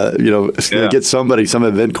empty. Get some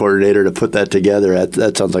event coordinator to put that together.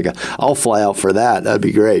 That sounds like I'll fly out for that. That'd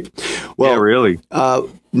be great. Well, yeah, really.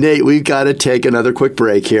 Nate, we've got to take another quick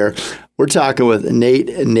break here. We're talking with Nate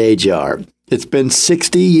Najar. It's been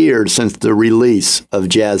 60 years since the release of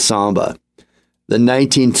Jazz Samba, the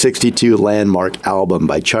 1962 landmark album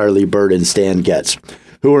by Charlie Byrd and Stan Getz,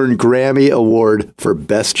 who earned Grammy Award for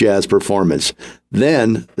Best Jazz Performance.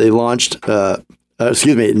 Then they launched, this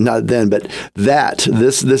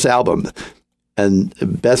album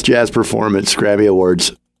and Best Jazz Performance Grammy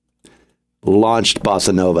Awards launched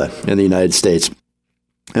Bossa Nova in the United States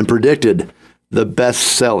and predicted the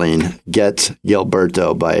best-selling Getz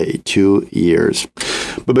Gilberto by 2 years.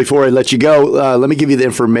 But before I let you go, let me give you the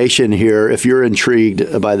information here. If you're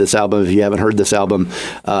intrigued by this album, if you haven't heard this album,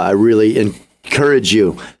 I really encourage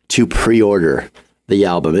you to pre-order the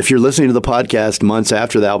album. If you're listening to the podcast months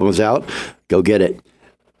after the album was out, go get it.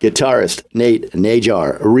 Guitarist Nate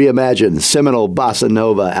Najar reimagined seminal Bossa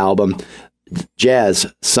Nova album,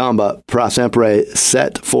 Jazz Samba PRA SEMPRE,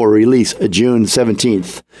 set for release June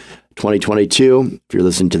 17th. 2022. If you're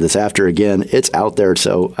listening to this after, again, it's out there.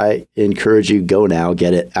 So I encourage you, go now,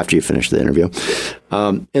 get it after you finish the interview.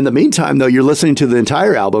 In the meantime, though, you're listening to the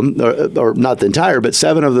entire album, or not the entire, but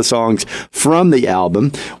 7 of the songs from the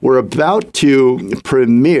album. We're about to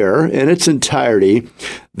premiere in its entirety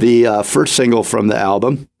the first single from the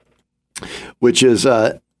album, which is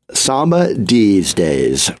Samba These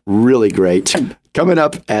Days. Really great. Coming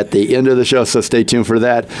up at the end of the show, so stay tuned for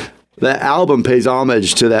that. The album pays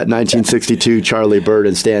homage to that 1962 Charlie Byrd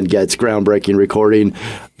and Stan Getz groundbreaking recording,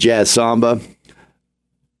 Jazz Samba.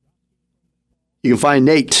 You can find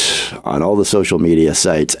Nate on all the social media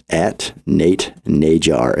sites at Nate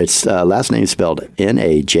Najar. It's last name spelled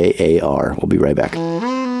Najar. We'll be right back.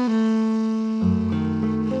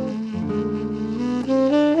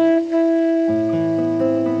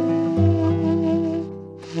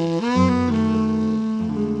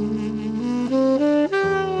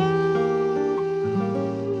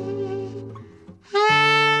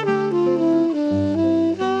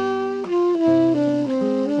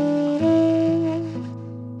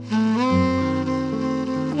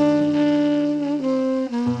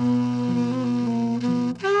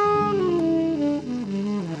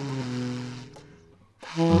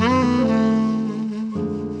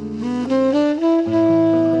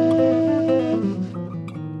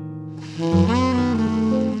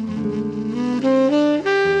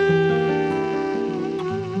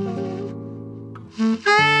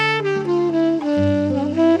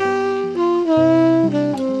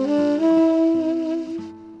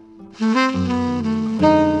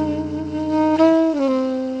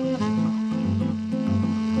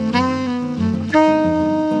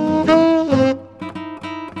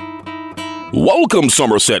 Welcome,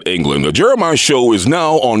 Somerset, England. The Jeremiah Show is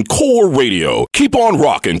now on Core Radio. Keep on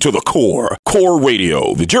rocking to the core. Core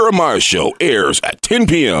Radio. The Jeremiah Show airs at 10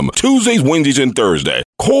 p.m. Tuesdays, Wednesdays, and Thursdays.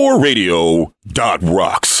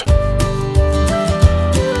 CoreRadio.rocks.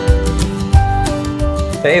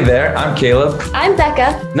 Hey there, I'm Caleb. I'm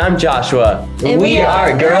Becca. And I'm Joshua. And we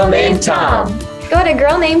are Girl Named Tom. Go to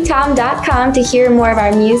girlnamedtom.com to hear more of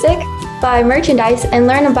our music, buy merchandise, and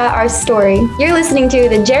learn about our story. You're listening to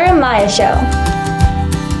The Jeremiah Show.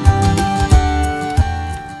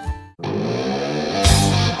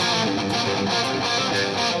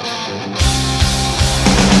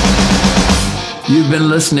 You've been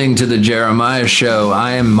listening to The Jeremiah Show.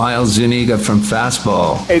 I am Miles Zuniga from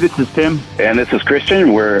Fastball. Hey, this is Tim. And this is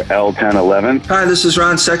Christian. We're L1011. Hi, this is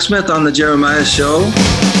Ron Sexsmith on The Jeremiah Show.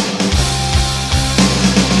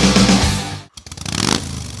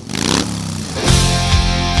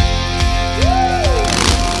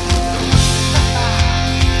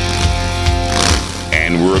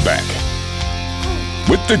 And we're back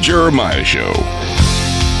with The Jeremiah Show.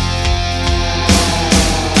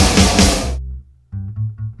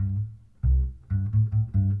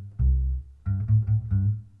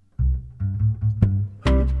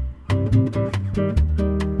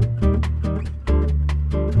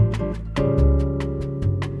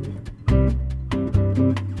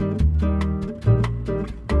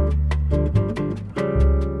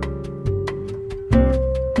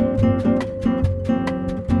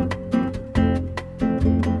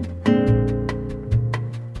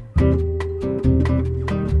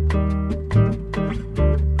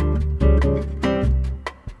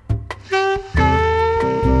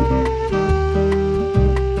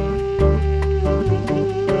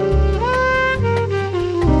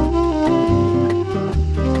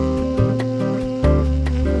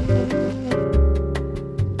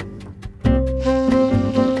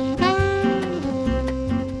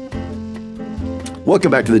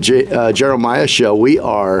 Welcome back to the Jeremiah Show. We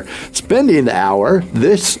are spending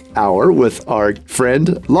this hour with our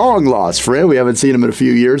friend, long lost friend. We haven't seen him in a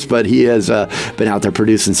few years, but he has been out there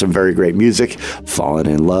producing some very great music, falling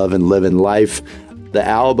in love and living life. The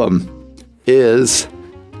album is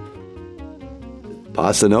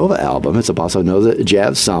Bossa Nova album. It's a Bossa Nova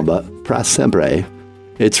jazz samba, pra sempre.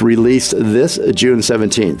 It's released this June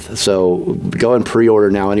 17th. So go and pre-order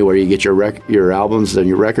now anywhere you get your albums and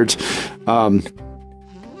your records.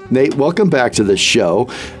 Nate, welcome back to the show.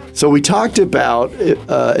 So we talked about,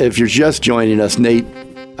 if you're just joining us, Nate,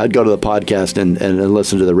 I'd go to the podcast and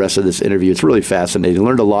listen to the rest of this interview. It's really fascinating.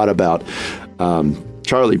 Learned a lot about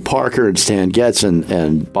Charlie Parker and Stan Getz and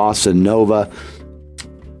Bossa Nova.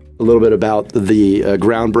 A little bit about the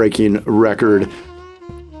groundbreaking record,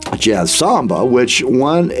 Jazz Samba, which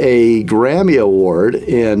won a Grammy Award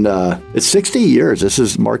in it's 60 years. This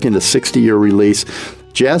is marking the 60-year release.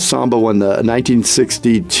 Jazz Samba won the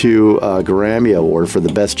 1962 Grammy Award for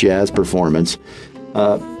the Best Jazz Performance.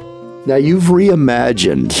 Now, you've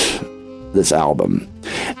reimagined this album,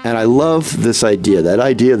 and I love this idea, that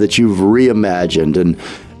idea that you've reimagined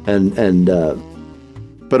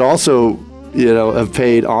but also, have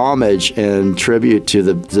paid homage and tribute to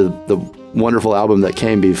the wonderful album that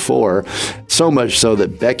came before, so much so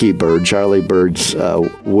that Becky Bird, Charlie Bird's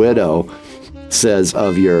widow, says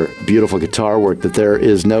of your beautiful guitar work that there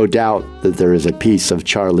is no doubt that there is a piece of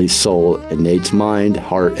Charlie's soul in Nate's mind,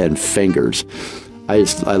 heart, and fingers. I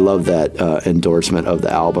love that endorsement of the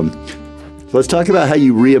album. So let's talk about how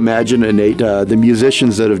you reimagine it, Nate. The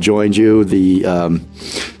musicians that have joined you, the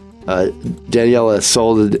Daniela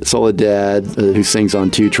Soledad, who sings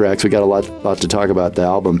on 2 tracks. We got a lot to talk about the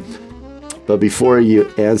album. But before you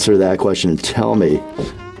answer that question, tell me,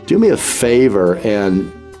 do me a favor and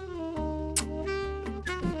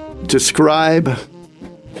describe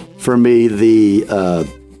for me the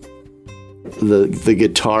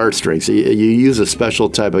guitar strings. You use a special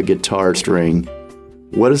type of guitar string.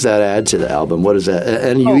 What does that add to the album? What is that?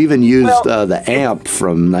 And you even used the amp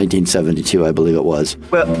from 1972, I believe it was.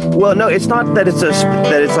 Well, no, it's not that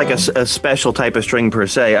it's like a special type of string per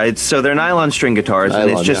se. So they're nylon string guitars, and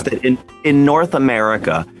it's just that in North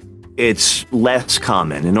America, it's less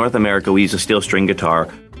common. In North America, we use a steel string guitar.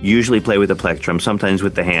 Usually play with a plectrum, sometimes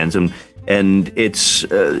with the hands, and it's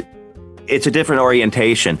a different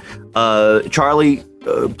orientation. Charlie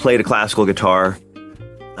played a classical guitar,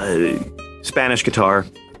 Spanish guitar,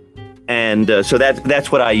 and so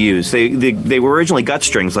that's what I use. They were originally gut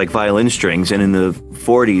strings, like violin strings, and in the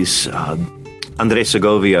 40s, Andres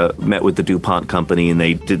Segovia met with the DuPont company, and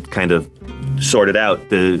they did kind of sorted out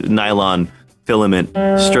the nylon filament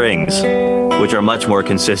strings, which are much more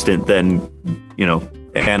consistent than,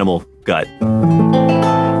 animal gut.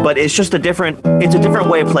 but it's just a different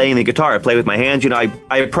way of playing the guitar. I play with my hands.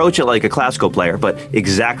 I approach it like a classical player, but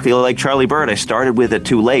exactly like Charlie Bird, I started with it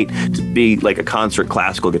too late to be like a concert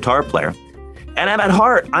classical guitar player. And at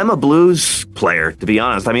heart, I'm a blues player, to be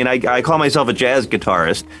honest. I mean, I call myself a jazz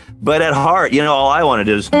guitarist, but at heart, all I want to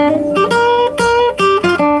do is...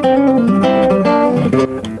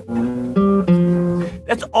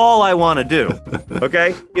 That's all I want to do.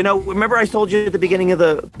 Okay? Remember I told you at the beginning of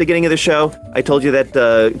the show, I told you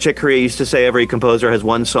that Chick Corea used to say every composer has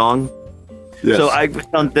one song? Yes. So I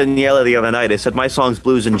found Daniela the other night. I said, my song's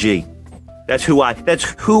blues in G. That's who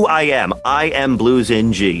I am. I am blues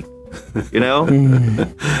in G.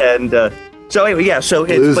 And so anyway, yeah. So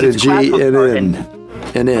blues in G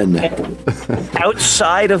and in.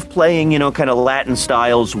 Outside of playing, kind of Latin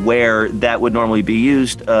styles where that would normally be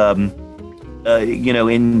used,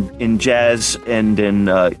 in jazz and in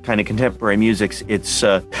kind of contemporary music, it's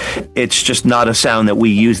just not a sound that we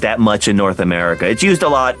use that much in North America. It's used a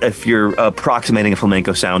lot if you're approximating a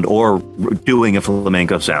flamenco sound or doing a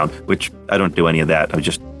flamenco sound, which I don't do any of that. I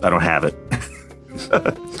don't have it.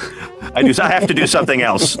 I have to do something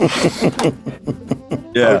else.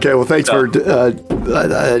 Yeah. Okay. Well, thanks for. I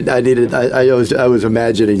was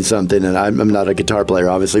imagining something, and I'm not a guitar player,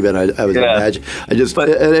 obviously, but I was imagining.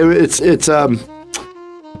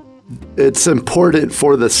 It's important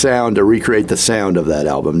for the sound to recreate the sound of that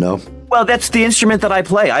album. No. Well, that's the instrument that I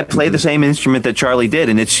play. I play the same instrument that Charlie did,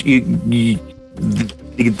 and it's the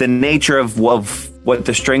nature of what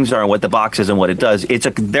the strings are and what the box is and what it does.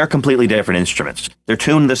 They're completely different instruments. They're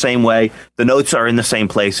tuned the same way. The notes are in the same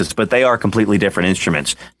places, but they are completely different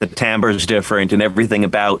instruments. The timbre is different and everything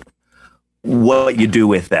about what you do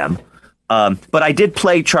with them. But I did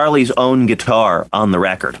play Charlie's own guitar on the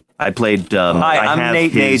record. I played... Hi, I'm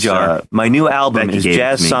Nate Najar. My new album is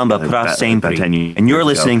Jazz Samba PRA Sempre, and you're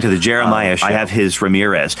listening to the Jeremiah Show. I have his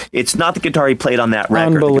Ramirez. It's not the guitar he played on that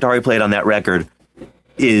record. The guitar he played on that record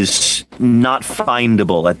is not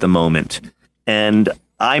findable at the moment. And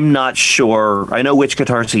I'm not sure... I know which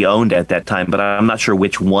guitars he owned at that time, but I'm not sure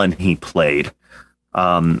which one he played.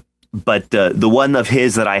 But the one of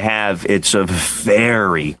his that I have, it's a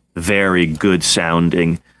very, very good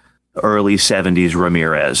sounding early 70s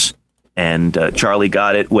Ramirez. And Charlie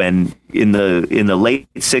got it when in the late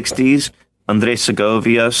 60s, Andres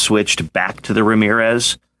Segovia switched back to the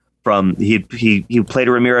Ramirez. He played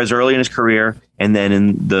a Ramirez early in his career, and then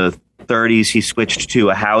in the 30s he switched to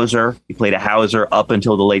a Hauser. He played a Hauser up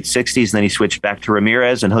until the late 60s, and then he switched back to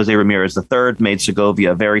Ramirez. And Jose Ramirez III made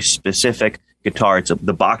Segovia a very specific guitar.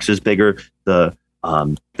 The box is bigger, the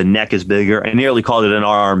neck is bigger. I nearly called it an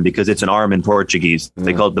arm because it's an arm in Portuguese.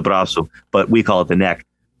 They call it the braço, but we call it the neck.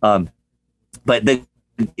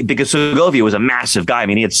 Because Segovia was a massive guy. I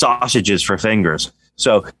mean, he had sausages for fingers.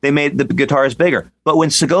 So they made the guitars bigger. But when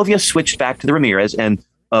Segovia switched back to the Ramirez and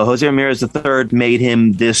Jose Ramirez III made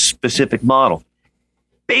him this specific model,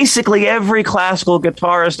 basically every classical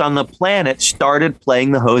guitarist on the planet started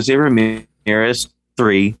playing the Jose Ramirez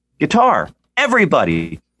III guitar.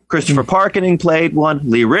 Everybody. Christopher Parkening played one.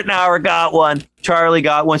 Lee Ritenour got one. Charlie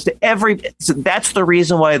got one. So that's the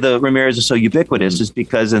reason why the Ramirez is so ubiquitous, is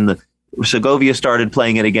because Segovia started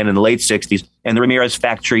playing it again in the late 60s, and the Ramirez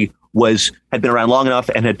factory had been around long enough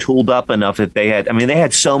and had tooled up enough that they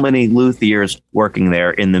had so many luthiers working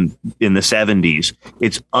there in the 70s.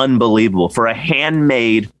 It's unbelievable for a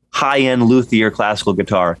handmade high-end luthier classical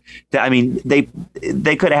guitar. I mean, they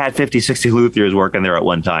could have had 50, 60 luthiers working there at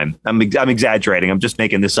one time. I'm exaggerating. I'm just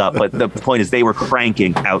making this up. But the point is they were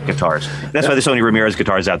cranking out guitars. That's why there's so many Ramirez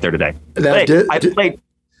guitars out there today. I played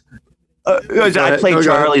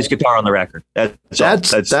Charlie's guitar on the record. That's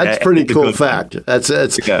pretty cool fact.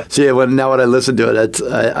 See, now when I listen to it,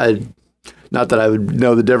 not that I would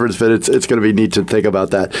know the difference, but it's going to be neat to think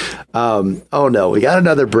about that. Oh no, we got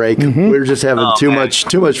another break. We're just having too much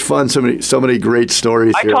fun. So many great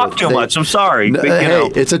stories. I talk too much. I'm sorry.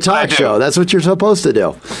 It's a talk show. That's what you're supposed to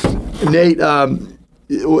do. Nate,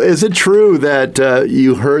 is it true that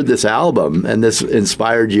you heard this album and this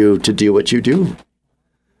inspired you to do what you do?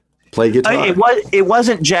 Play guitar. It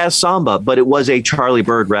wasn't jazz samba, but it was a Charlie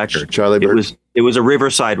Bird record. Charlie Bird. It was a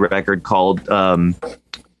Riverside record called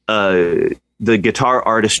The Guitar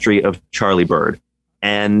Artistry of Charlie Bird.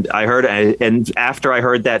 And I heard, and after I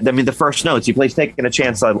heard that, I mean, the first notes, he plays Taking a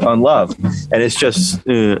Chance on Love, and it's just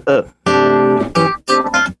and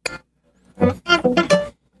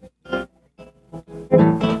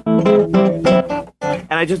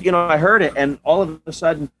I just, I heard it, and all of a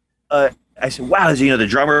sudden, I said, wow, the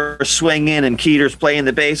drummer swinging and Keeter's playing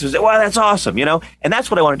the bass. I said, wow, that's awesome, and that's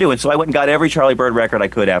what I want to do. And so I went and got every Charlie Bird record I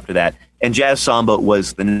could after that. And Jazz Samba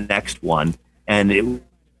was the next one. And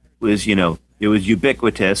was, it was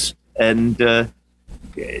ubiquitous, and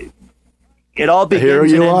it all begins. Here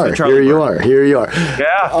you are.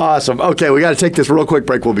 Yeah. Awesome. Okay, we got to take this real quick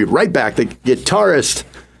break. We'll be right back. The guitarist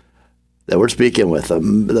that we're speaking with, the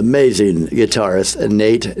amazing guitarist,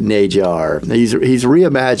 Nate Najar. He's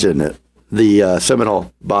reimagined the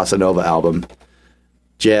seminal bossa nova album,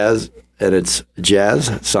 Jazz, and it's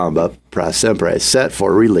Jazz, Samba, PRA, SEMPRE, set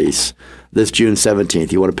for release this June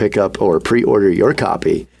 17th. You want to pick up or pre-order your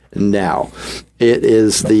copy now. It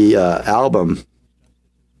is the album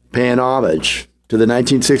paying homage to the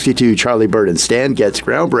 1962 Charlie Bird and Stan Getz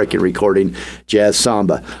groundbreaking recording, Jazz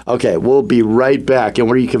Samba. Okay, we'll be right back. And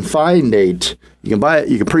where you can find Nate, you can buy it,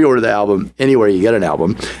 you can pre-order the album anywhere you get an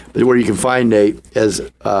album, but where you can find Nate is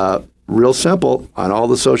real simple on all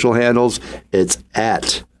the social handles. It's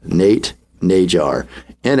at Nate Najar,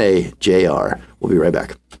 Najar. We'll be right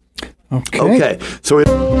back. Okay. So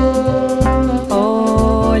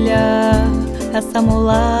olha, essa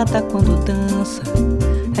mulata quando dança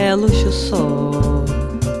é luxo só.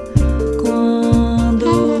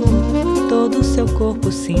 Quando todo seu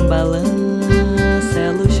corpo se embalança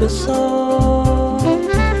é luxo só.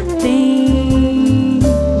 Tem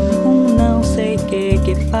não sei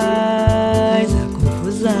que faz a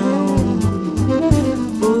confusão.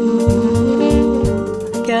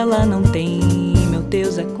 Que ela não tem, meu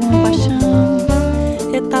Deus, é compaixão.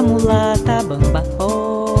 Eita mulata bamba,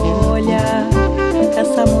 olha,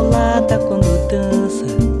 essa mulata quando dança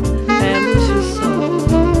é luxo só.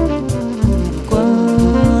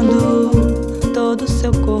 Quando todo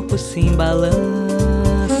seu corpo se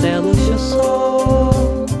embalança é luxo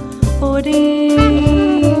só. Porém,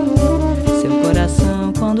 seu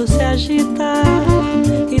coração quando se agita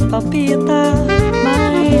e palpita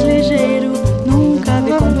mais ligeiro, nunca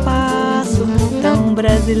vi compasso tão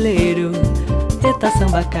brasileiro. Eita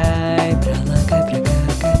samba cai pra lá, cai pra cá,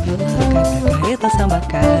 cai pra lá, cai pra cá. Eita samba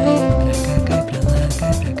cai pra cá, cai pra lá,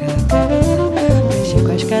 cai pra cá, cai pra lá. Mexe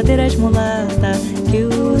com as cadeiras mulata que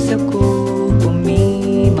o seu corpo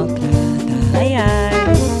me maltrata. Ai, ai.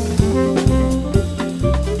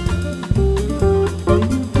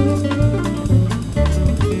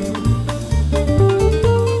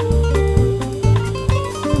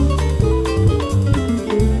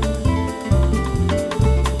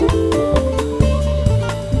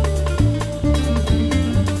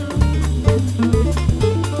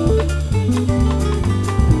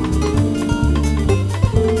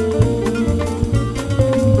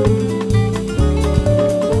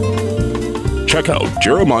 Check out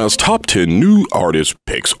Jeremiah's top 10 new artist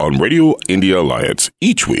picks on Radio India Alliance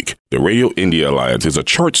each week. The Radio India Alliance is a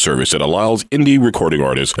chart service that allows indie recording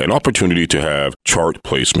artists an opportunity to have chart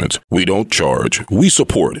placements. We don't charge. We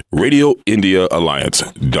support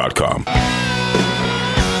RadioIndiaAlliance.com.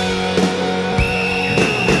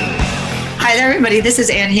 Hi there, everybody. This is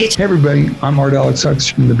Ann H. Hey, everybody. I'm Art Alex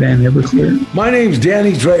Hux from the band Everclear. My name's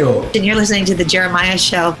Danny Trejo. And you're listening to The Jeremiah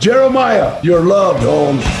Show. Jeremiah, you're loved,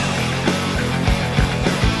 Holmes.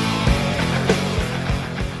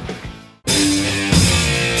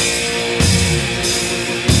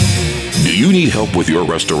 Do you need help with your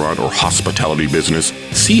restaurant or hospitality business?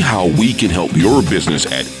 See how we can help your business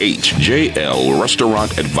at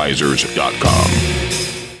hjlrestaurantadvisors.com.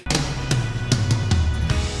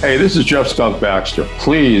 Hey, this is Jeff Skunk Baxter.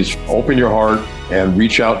 Please open your heart and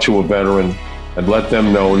reach out to a veteran and let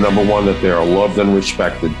them know, number one, that they are loved and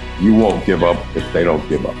respected. You won't give up if they don't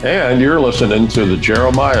give up. And you're listening to The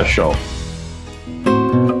Jeremiah Show.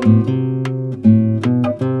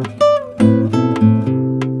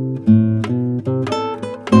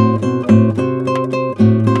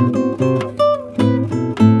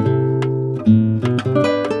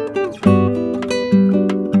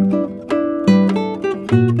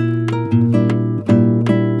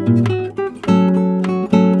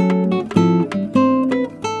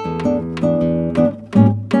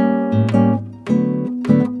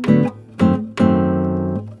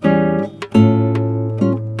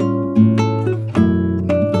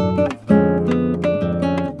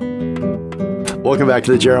 Welcome back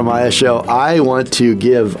to the Jeremiah Show. I want to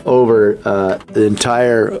give over the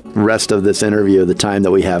entire rest of this interview, the time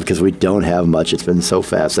that we have, because we don't have much. It's been so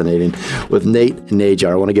fascinating with Nate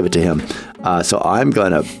Najar. I want to give it to him. So I'm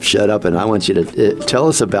going to shut up, and I want you to tell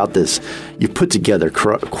us about this. You put together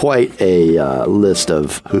quite a list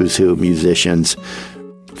of who's who musicians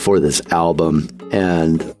for this album,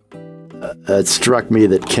 and it struck me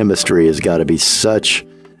that chemistry has got to be such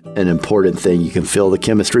an important thing. You can feel the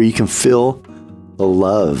chemistry. You can feel the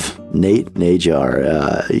love. Nate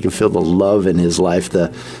Najar. You can feel the love in his life,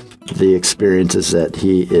 the experiences that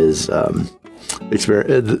he is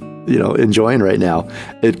enjoying right now.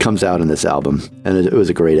 It comes out in this album, and it was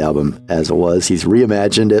a great album as it was. He's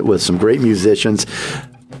reimagined it with some great musicians.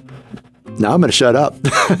 Now I'm going to shut up,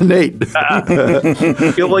 Nate.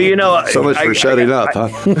 Well, so much for shutting up, huh?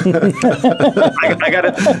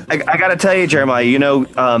 I gotta tell you, Jeremiah.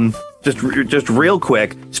 Just real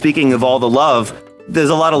quick. Speaking of all the love, there's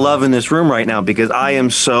a lot of love in this room right now because I am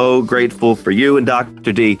so grateful for you and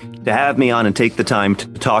Dr. D to have me on and take the time to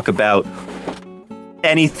talk about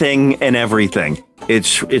anything and everything.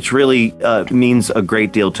 It's really means a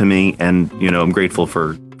great deal to me, and I'm grateful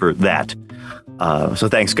for that. So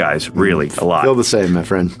thanks, guys. Really, a lot. Feel the same, my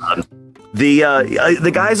friend.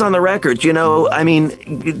 The guys on the record,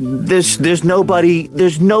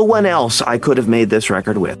 there's no one else I could have made this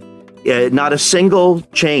record with. Not a single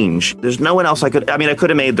change. There's no one else I could have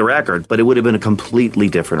made the record, but it would have been a completely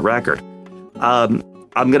different record.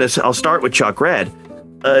 I'll start with Chuck Red.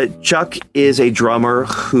 Chuck is a drummer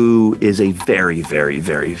who is a very, very,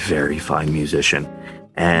 very, very fine musician.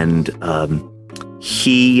 And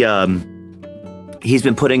he's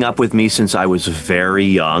been putting up with me since I was very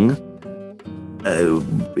young.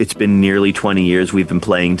 It's been nearly 20 years we've been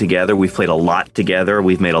playing together. We've played a lot together.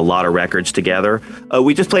 We've made a lot of records together.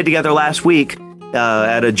 We just played together last week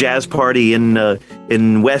at a jazz party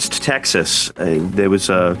in West Texas. There was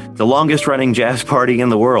the longest running jazz party in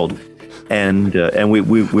the world. And we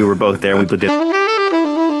were both there. We put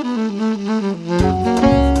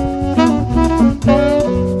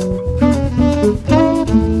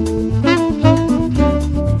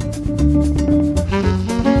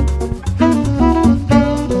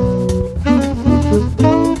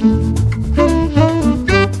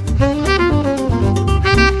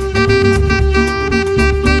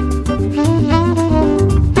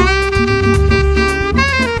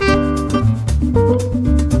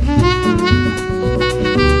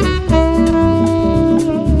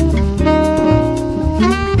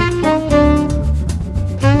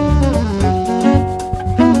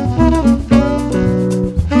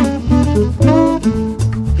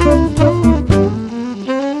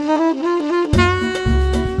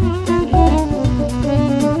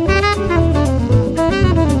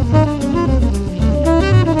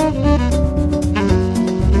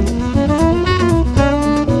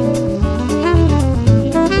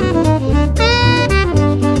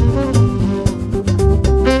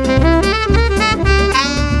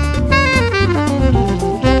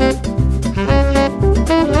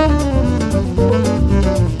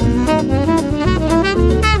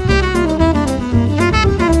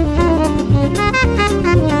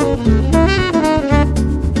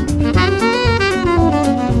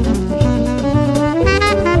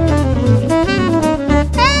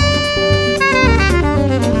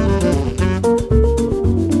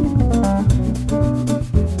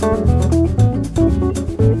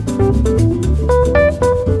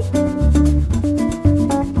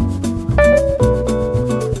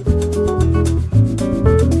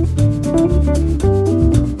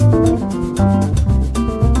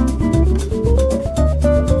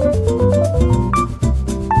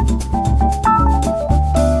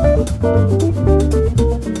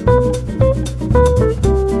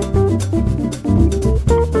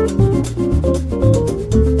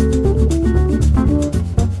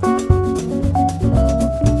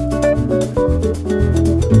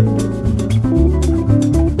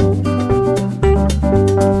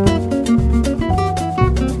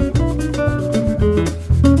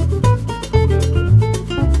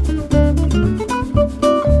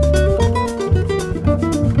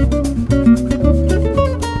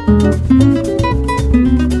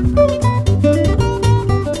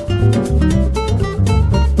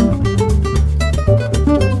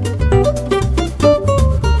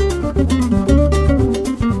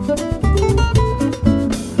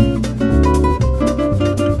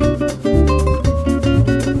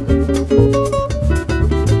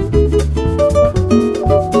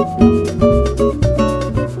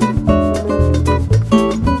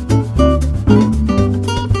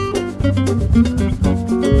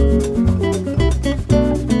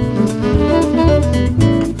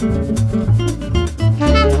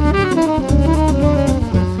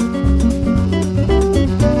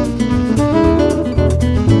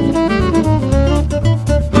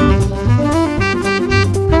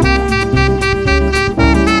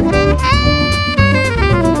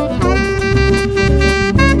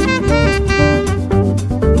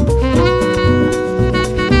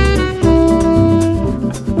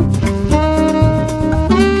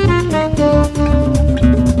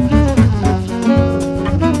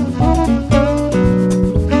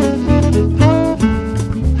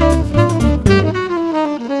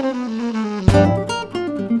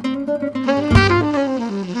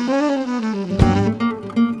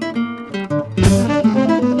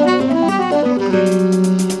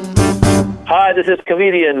Hi, this is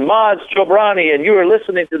comedian Maz Chobrani, and you are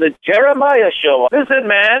listening to the Jeremiah Show. Listen,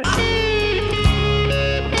 man.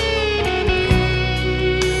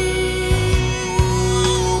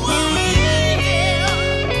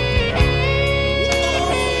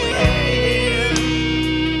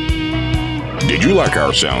 Did you like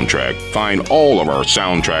our soundtrack? Find all of our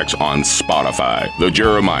soundtracks on Spotify. The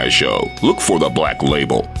Jeremiah Show. Look for the Black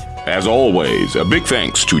Label. As always, a big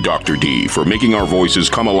thanks to Dr. D for making our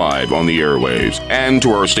voices come alive on the airwaves, and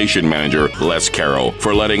to our station manager, Les Carroll,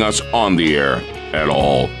 for letting us on the air at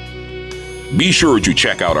all. Be sure to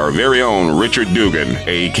check out our very own Richard Dugan,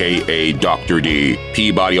 a.k.a. Dr. D,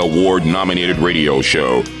 Peabody Award-nominated radio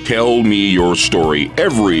show, Tell Me Your Story,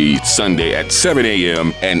 every Sunday at 7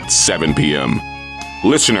 a.m. and 7 p.m.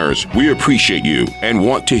 Listeners, we appreciate you and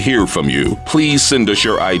want to hear from you. Please send us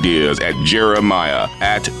your ideas at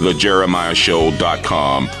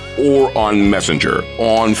jeremiah@thejeremiahshow.com or on Messenger,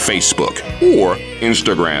 on Facebook, or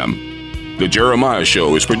Instagram. The Jeremiah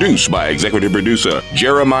Show is produced by executive producer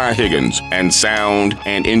Jeremiah Higgins and sound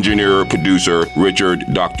and engineer producer Richard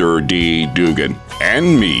Dr. D. Dugan.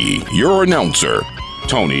 And me, your announcer,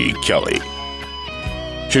 Tony Kelly.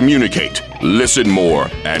 Communicate, listen more,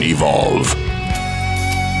 and evolve.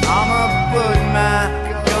 I'ma put my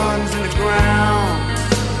guns in the ground.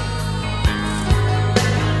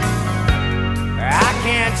 I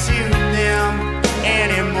can't shoot them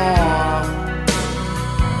anymore.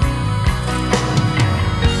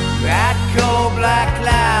 That cold black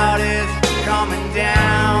cloud is coming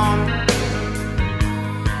down.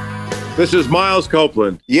 This is Miles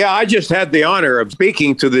Copeland. Yeah, I just had the honor of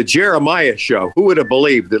speaking to the Jeremiah Show. Who would have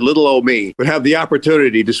believed that little old me would have the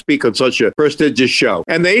opportunity to speak on such a prestigious show?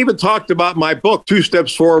 And they even talked about my book, 2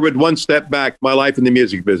 Steps Forward, 1 Step Back, My Life in the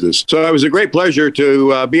Music Business. So it was a great pleasure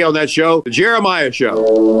to be on that show, the Jeremiah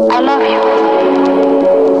Show. I love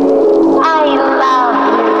you.